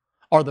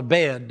or the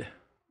bed,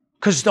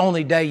 because it's the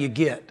only day you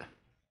get.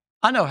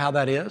 I know how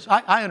that is.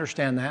 I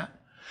understand that.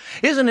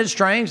 Isn't it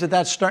strange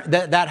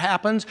that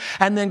happens?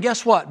 And then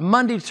guess what?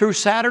 Monday through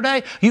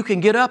Saturday, you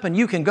can get up and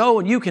you can go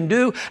and you can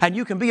do and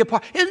you can be a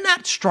part. Isn't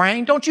that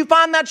strange? Don't you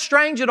find that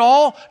strange at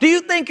all? Do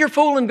you think you're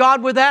fooling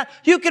God with that?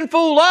 You can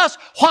fool us.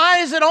 Why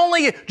is it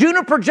only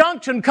Juniper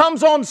Junction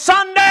comes on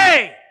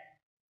Sunday?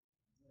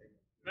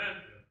 Amen.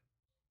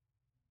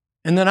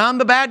 And then I'm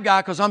the bad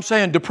guy because I'm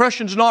saying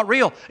depression's not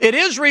real. It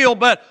is real,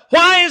 but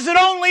why is it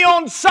only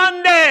on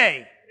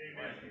Sunday?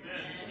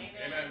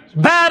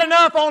 Bad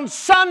enough on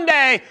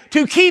Sunday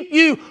to keep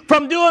you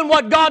from doing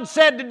what God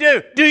said to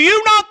do. Do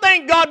you not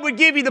think God would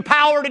give you the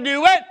power to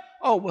do it?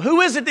 Oh, who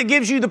is it that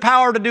gives you the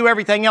power to do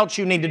everything else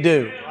you need to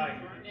do?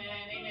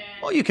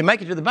 Well, you can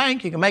make it to the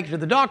bank. You can make it to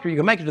the doctor. You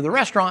can make it to the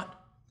restaurant.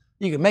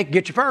 You can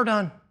get your fur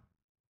done.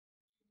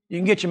 You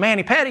can get your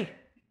mani-pedi.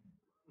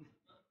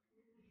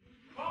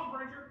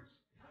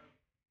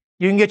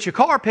 You can get your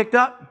car picked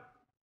up.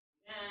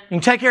 You can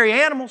take care of your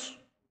animals.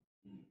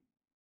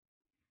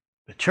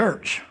 The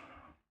church.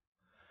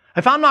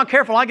 If I'm not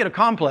careful, I get a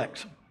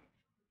complex.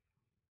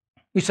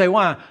 You say,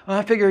 why? Well,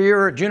 I figure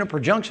you're at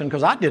Juniper Junction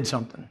because I did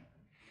something.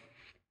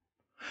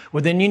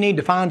 Well, then you need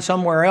to find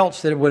somewhere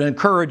else that would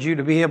encourage you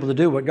to be able to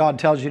do what God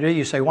tells you to do.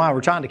 You say, why?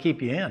 We're trying to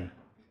keep you in. Amen.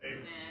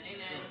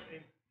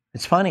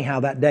 It's funny how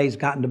that day's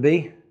gotten to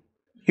be.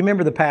 You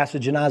remember the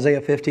passage in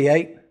Isaiah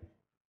 58?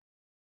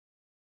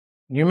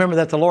 You remember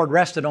that the Lord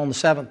rested on the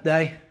seventh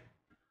day?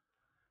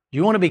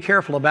 You want to be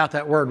careful about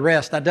that word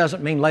rest. That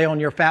doesn't mean lay on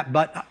your fat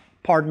butt.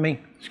 Pardon me,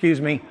 excuse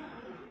me.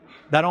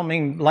 That don't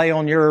mean lay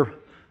on your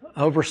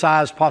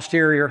oversized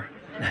posterior.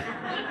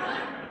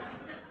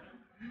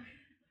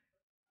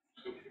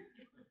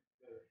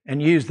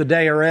 And use the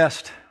day of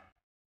rest.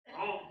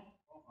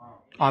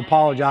 I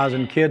apologize,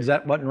 and kids,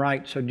 that wasn't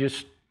right.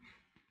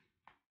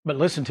 But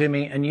listen to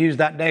me, and use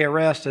that day of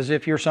rest as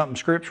if you're something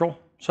scriptural,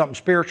 something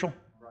spiritual.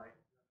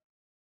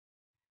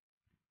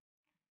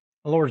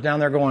 The Lord's down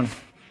there going,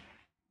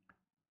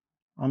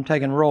 I'm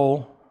taking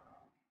roll.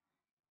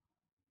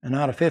 And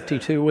out of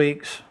 52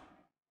 weeks,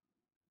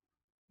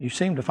 you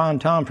seem to find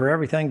time for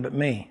everything but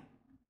me.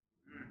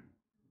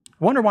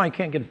 I wonder why you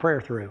can't get a prayer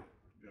through.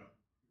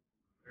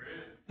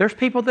 There's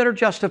people that are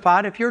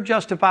justified. If you're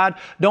justified,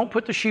 don't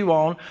put the shoe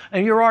on.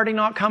 And you're already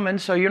not coming,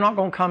 so you're not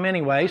going to come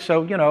anyway.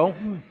 So,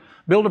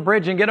 build a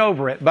bridge and get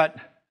over it. But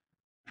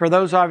for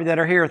those of you that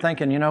are here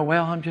thinking,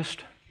 well, I'm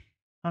just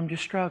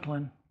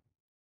struggling.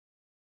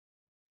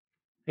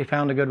 He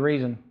found a good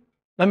reason.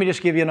 Let me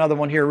just give you another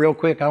one here real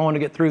quick. I want to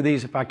get through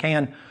these if I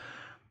can.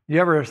 You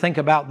ever think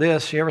about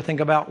this? You ever think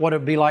about what it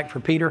would be like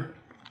for Peter?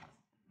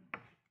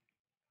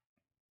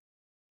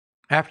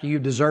 After you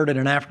deserted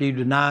and after you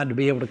denied to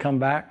be able to come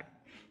back?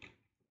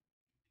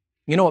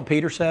 You know what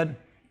Peter said?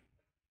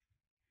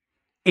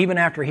 Even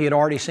after he had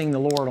already seen the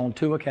Lord on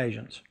 2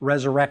 occasions,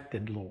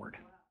 resurrected Lord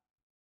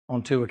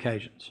on 2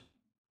 occasions.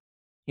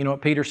 You know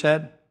what Peter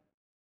said?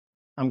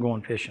 I'm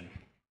going fishing.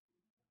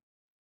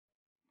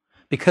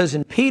 Because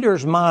in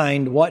Peter's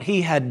mind, what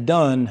he had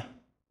done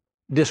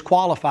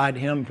disqualified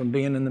him from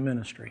being in the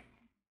ministry.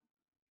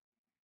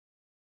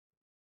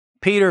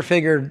 Peter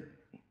figured,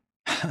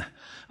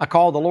 I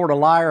called the Lord a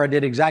liar. I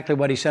did exactly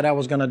what He said I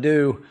was going to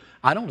do.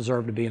 I don't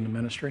deserve to be in the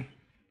ministry.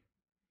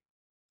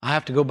 I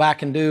have to go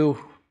back and do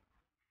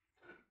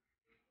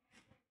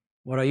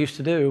what I used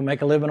to do,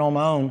 make a living on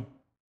my own.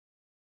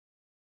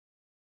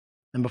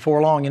 And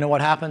before long, you know what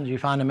happens? You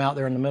find him out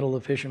there in the middle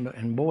of the fishing,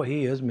 and boy,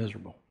 he is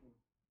miserable.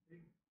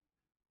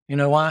 You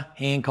know why?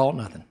 He ain't caught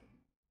nothing.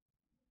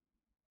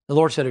 The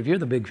Lord said, if you're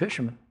the big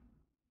fisherman,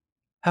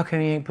 how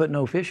come you ain't put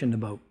no fish in the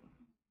boat?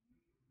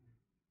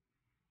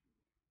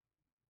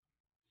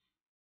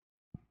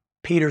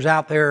 Peter's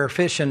out there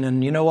fishing,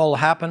 and you know what will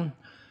happen?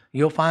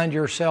 You'll find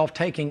yourself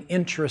taking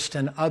interest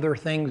in other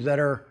things that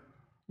are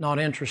not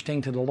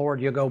interesting to the Lord.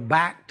 You'll go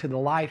back to the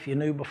life you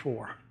knew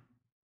before.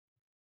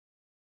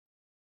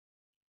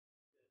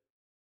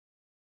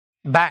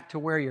 Back to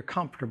where you're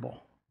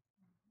comfortable.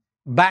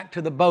 Back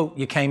to the boat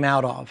you came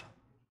out of.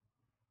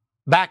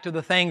 Back to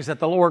the things that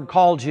the Lord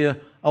called you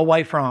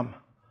away from.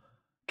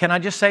 Can I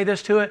just say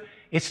this to it?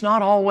 It's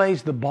not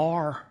always the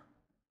bar.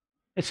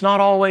 It's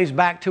not always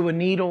back to a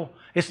needle.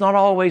 It's not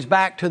always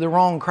back to the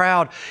wrong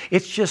crowd.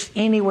 It's just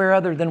anywhere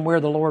other than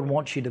where the Lord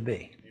wants you to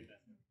be.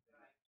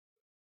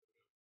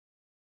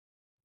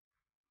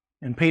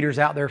 And Peter's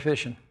out there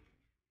fishing.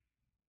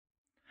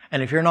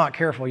 And if you're not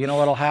careful, you know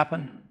what'll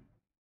happen?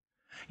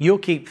 You'll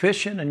keep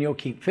fishing and you'll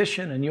keep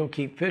fishing and you'll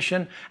keep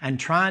fishing and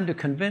trying to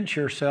convince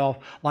yourself,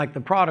 like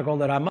the prodigal,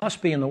 that I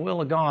must be in the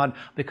will of God,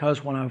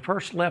 because when I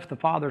first left the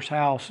Father's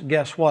house,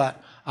 guess what?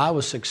 I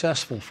was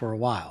successful for a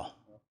while.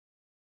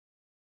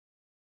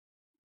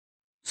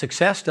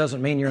 Success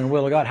doesn't mean you're in the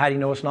will of God. How do you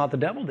know it's not the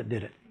devil that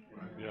did it?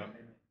 Yeah.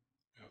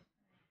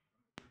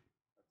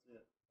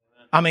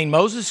 I mean,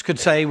 Moses could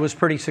say he was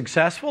pretty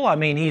successful. I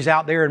mean, he's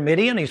out there in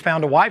Midian. He's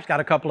found a wife, got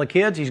a couple of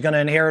kids. He's going to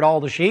inherit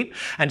all the sheep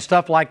and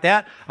stuff like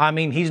that. I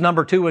mean, he's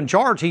number 2 in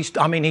charge. He's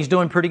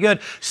doing pretty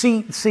good.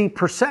 See,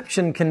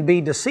 perception can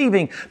be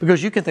deceiving,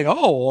 because you can think,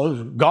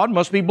 oh, God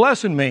must be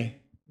blessing me.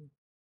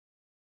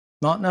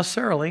 Not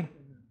necessarily.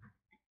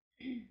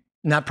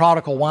 And that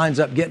prodigal winds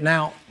up getting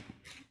out.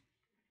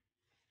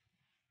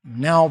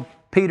 Now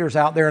Peter's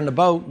out there in the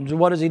boat.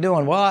 What is he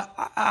doing? Well,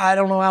 I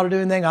don't know how to do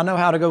anything. I know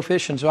how to go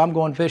fishing, so I'm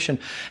going fishing.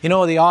 You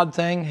know the odd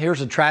thing? Here's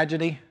a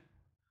tragedy.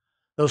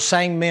 Those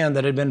same men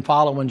that had been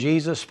following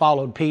Jesus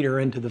followed Peter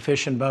into the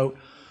fishing boat,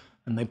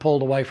 and they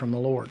pulled away from the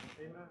Lord.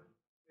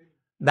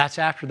 That's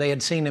after they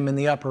had seen him in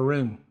the upper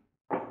room.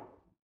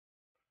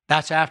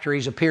 That's after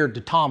he's appeared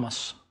to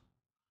Thomas.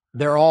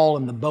 They're all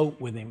in the boat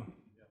with him.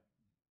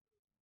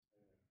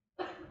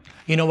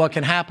 You know what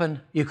can happen?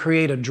 You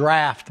create a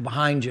draft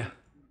behind you.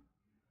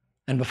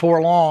 And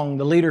before long,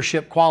 the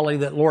leadership quality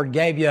that the Lord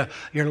gave you,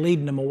 you're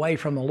leading them away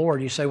from the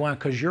Lord. You say, well,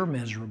 because you're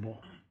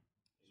miserable.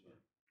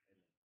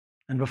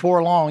 And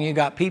before long, you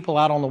got people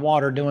out on the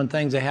water doing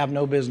things they have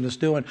no business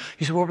doing.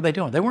 You say, what were they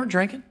doing? They weren't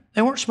drinking.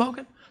 They weren't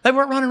smoking. They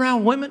weren't running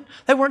around with women.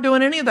 They weren't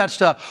doing any of that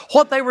stuff.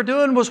 What they were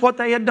doing was what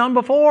they had done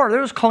before. It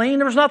was clean.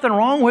 There was nothing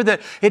wrong with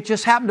it. It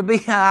just happened to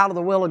be out of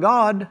the will of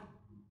God.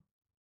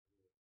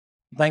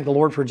 Thank the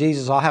Lord for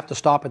Jesus. I'll have to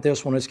stop at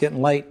this when it's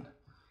getting late.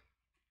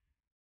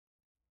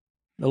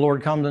 The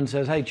Lord comes and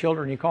says, hey,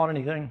 children, you caught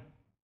anything?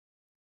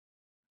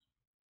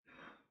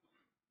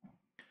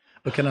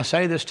 But can I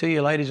say this to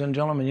you, ladies and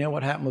gentlemen? You know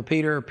what happened with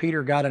Peter?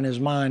 Peter got in his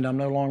mind, I'm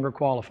no longer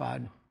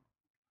qualified.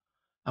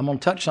 I'm going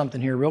to touch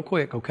something here real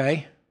quick,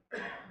 okay?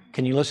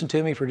 Can you listen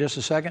to me for just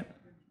a second?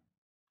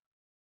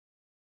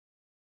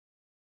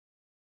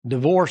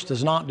 Divorce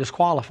does not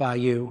disqualify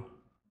you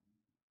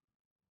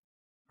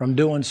from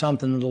doing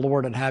something that the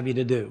Lord would have you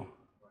to do.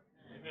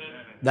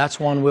 That's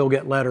one we'll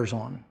get letters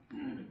on.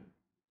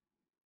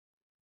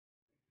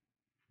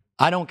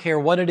 I don't care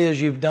what it is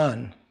you've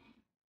done.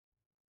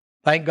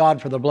 Thank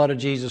God for the blood of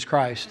Jesus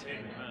Christ.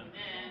 Amen.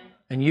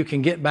 And you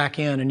can get back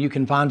in and you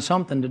can find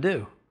something to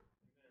do.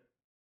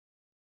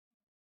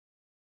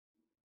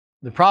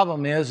 The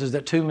problem is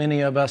that too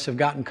many of us have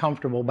gotten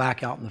comfortable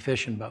back out in the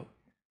fishing boat.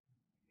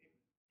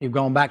 You've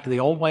gone back to the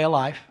old way of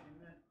life,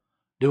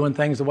 doing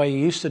things the way you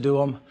used to do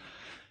them,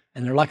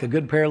 and they're like a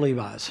good pair of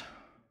Levi's.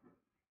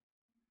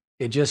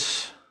 It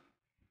just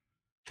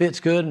fits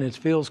good and it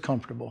feels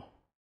comfortable.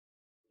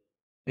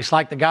 It's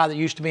like the guy that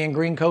used to be in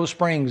Green Cove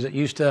Springs that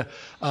used to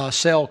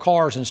sell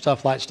cars and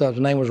stuff like stuff.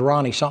 His name was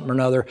Ronnie something or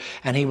another,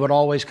 and he would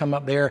always come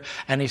up there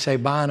and he'd say,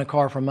 buying a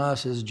car from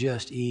us is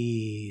just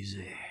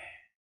easy.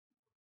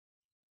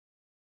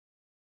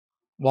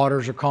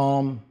 Waters are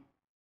calm.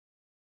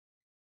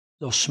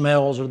 Those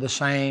smells are the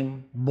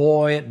same.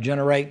 Boy, it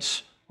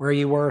generates where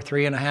you were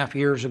 3.5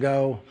 years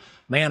ago.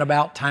 Man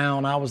about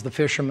town, I was the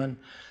fisherman.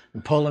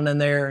 And pulling in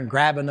there and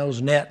grabbing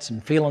those nets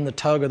and feeling the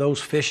tug of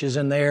those fishes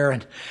in there.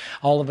 And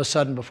all of a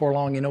sudden, before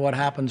long, you know what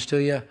happens to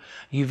you?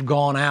 You've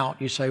gone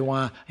out. You say,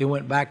 why? He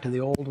went back to the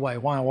old way.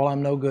 Why? Well,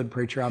 I'm no good,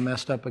 preacher. I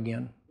messed up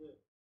again.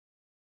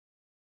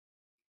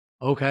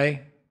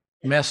 Okay,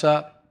 mess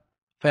up.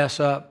 fess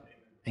up,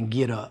 and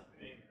get up.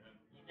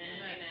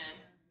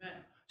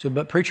 So,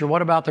 but preacher,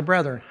 what about the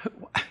brethren?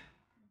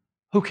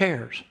 Who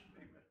cares?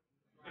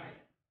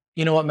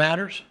 You know what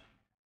matters?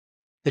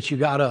 That you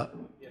got up.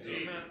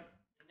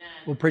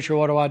 Well, preacher,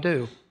 what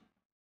do?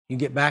 You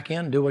get back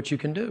in, do what you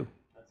can do.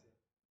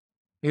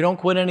 You don't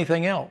quit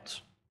anything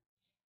else.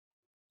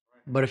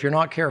 But if you're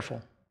not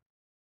careful,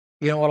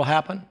 you know what will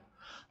happen?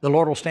 The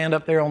Lord will stand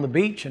up there on the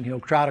beach and He'll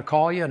try to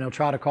call you and He'll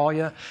try to call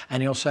you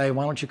and He'll say,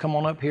 why don't you come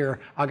on up here?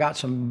 I got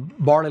some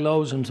barley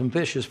loaves and some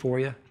fishes for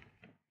you.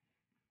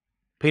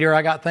 Peter,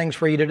 I got things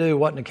for you to do.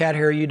 What in the cat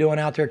hair are you doing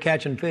out there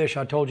catching fish?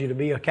 I told you to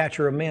be a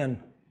catcher of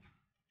men.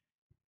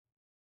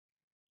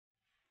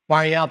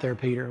 Why are you out there,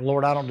 Peter?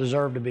 Lord, I don't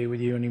deserve to be with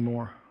you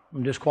anymore.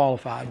 I'm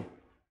disqualified.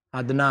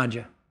 I denied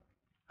you.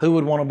 Who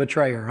would want to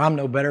betray her? I'm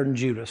no better than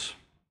Judas.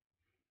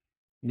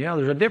 Yeah,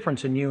 there's a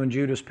difference in you and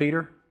Judas,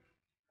 Peter.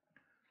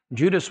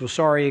 Judas was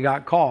sorry he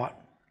got caught.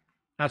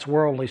 That's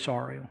worldly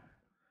sorry.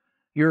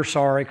 You're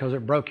sorry because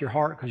it broke your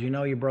heart because you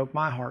know you broke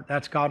my heart.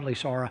 That's godly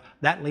sorrow.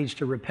 That leads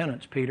to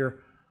repentance, Peter.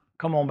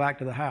 Come on back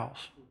to the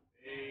house.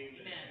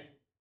 Amen.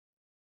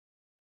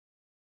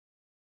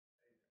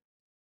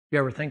 You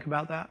ever think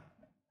about that?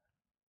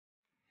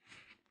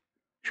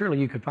 Surely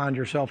you could find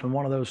yourself in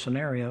one of those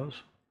scenarios.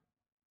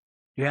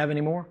 Do you have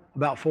any more?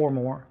 About 4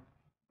 more.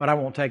 But I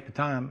won't take the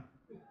time.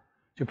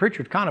 So,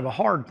 preacher, it's kind of a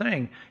hard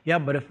thing. Yeah,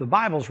 but if the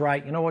Bible's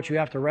right, you know what you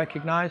have to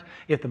recognize?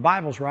 If the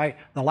Bible's right,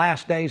 the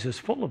last days is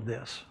full of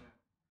this.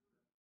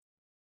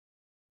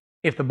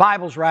 If the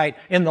Bible's right,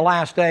 in the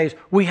last days,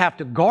 we have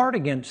to guard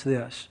against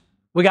this.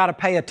 We got to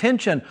pay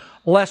attention,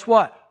 lest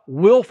what?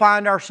 We'll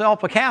find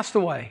ourselves a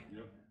castaway.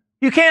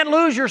 You can't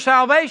lose your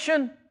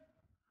salvation.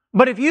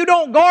 But if you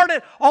don't guard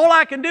it, all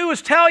I can do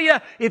is tell you,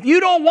 if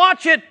you don't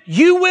watch it,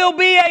 you will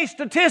be a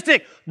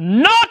statistic.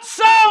 Not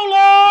so,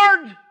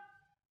 Lord!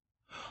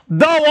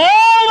 Though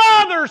all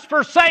others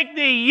forsake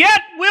Thee,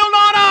 yet will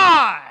not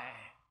I.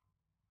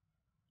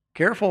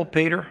 Careful,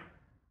 Peter.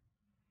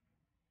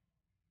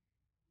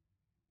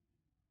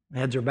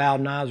 Heads are bowed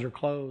and eyes are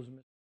closed.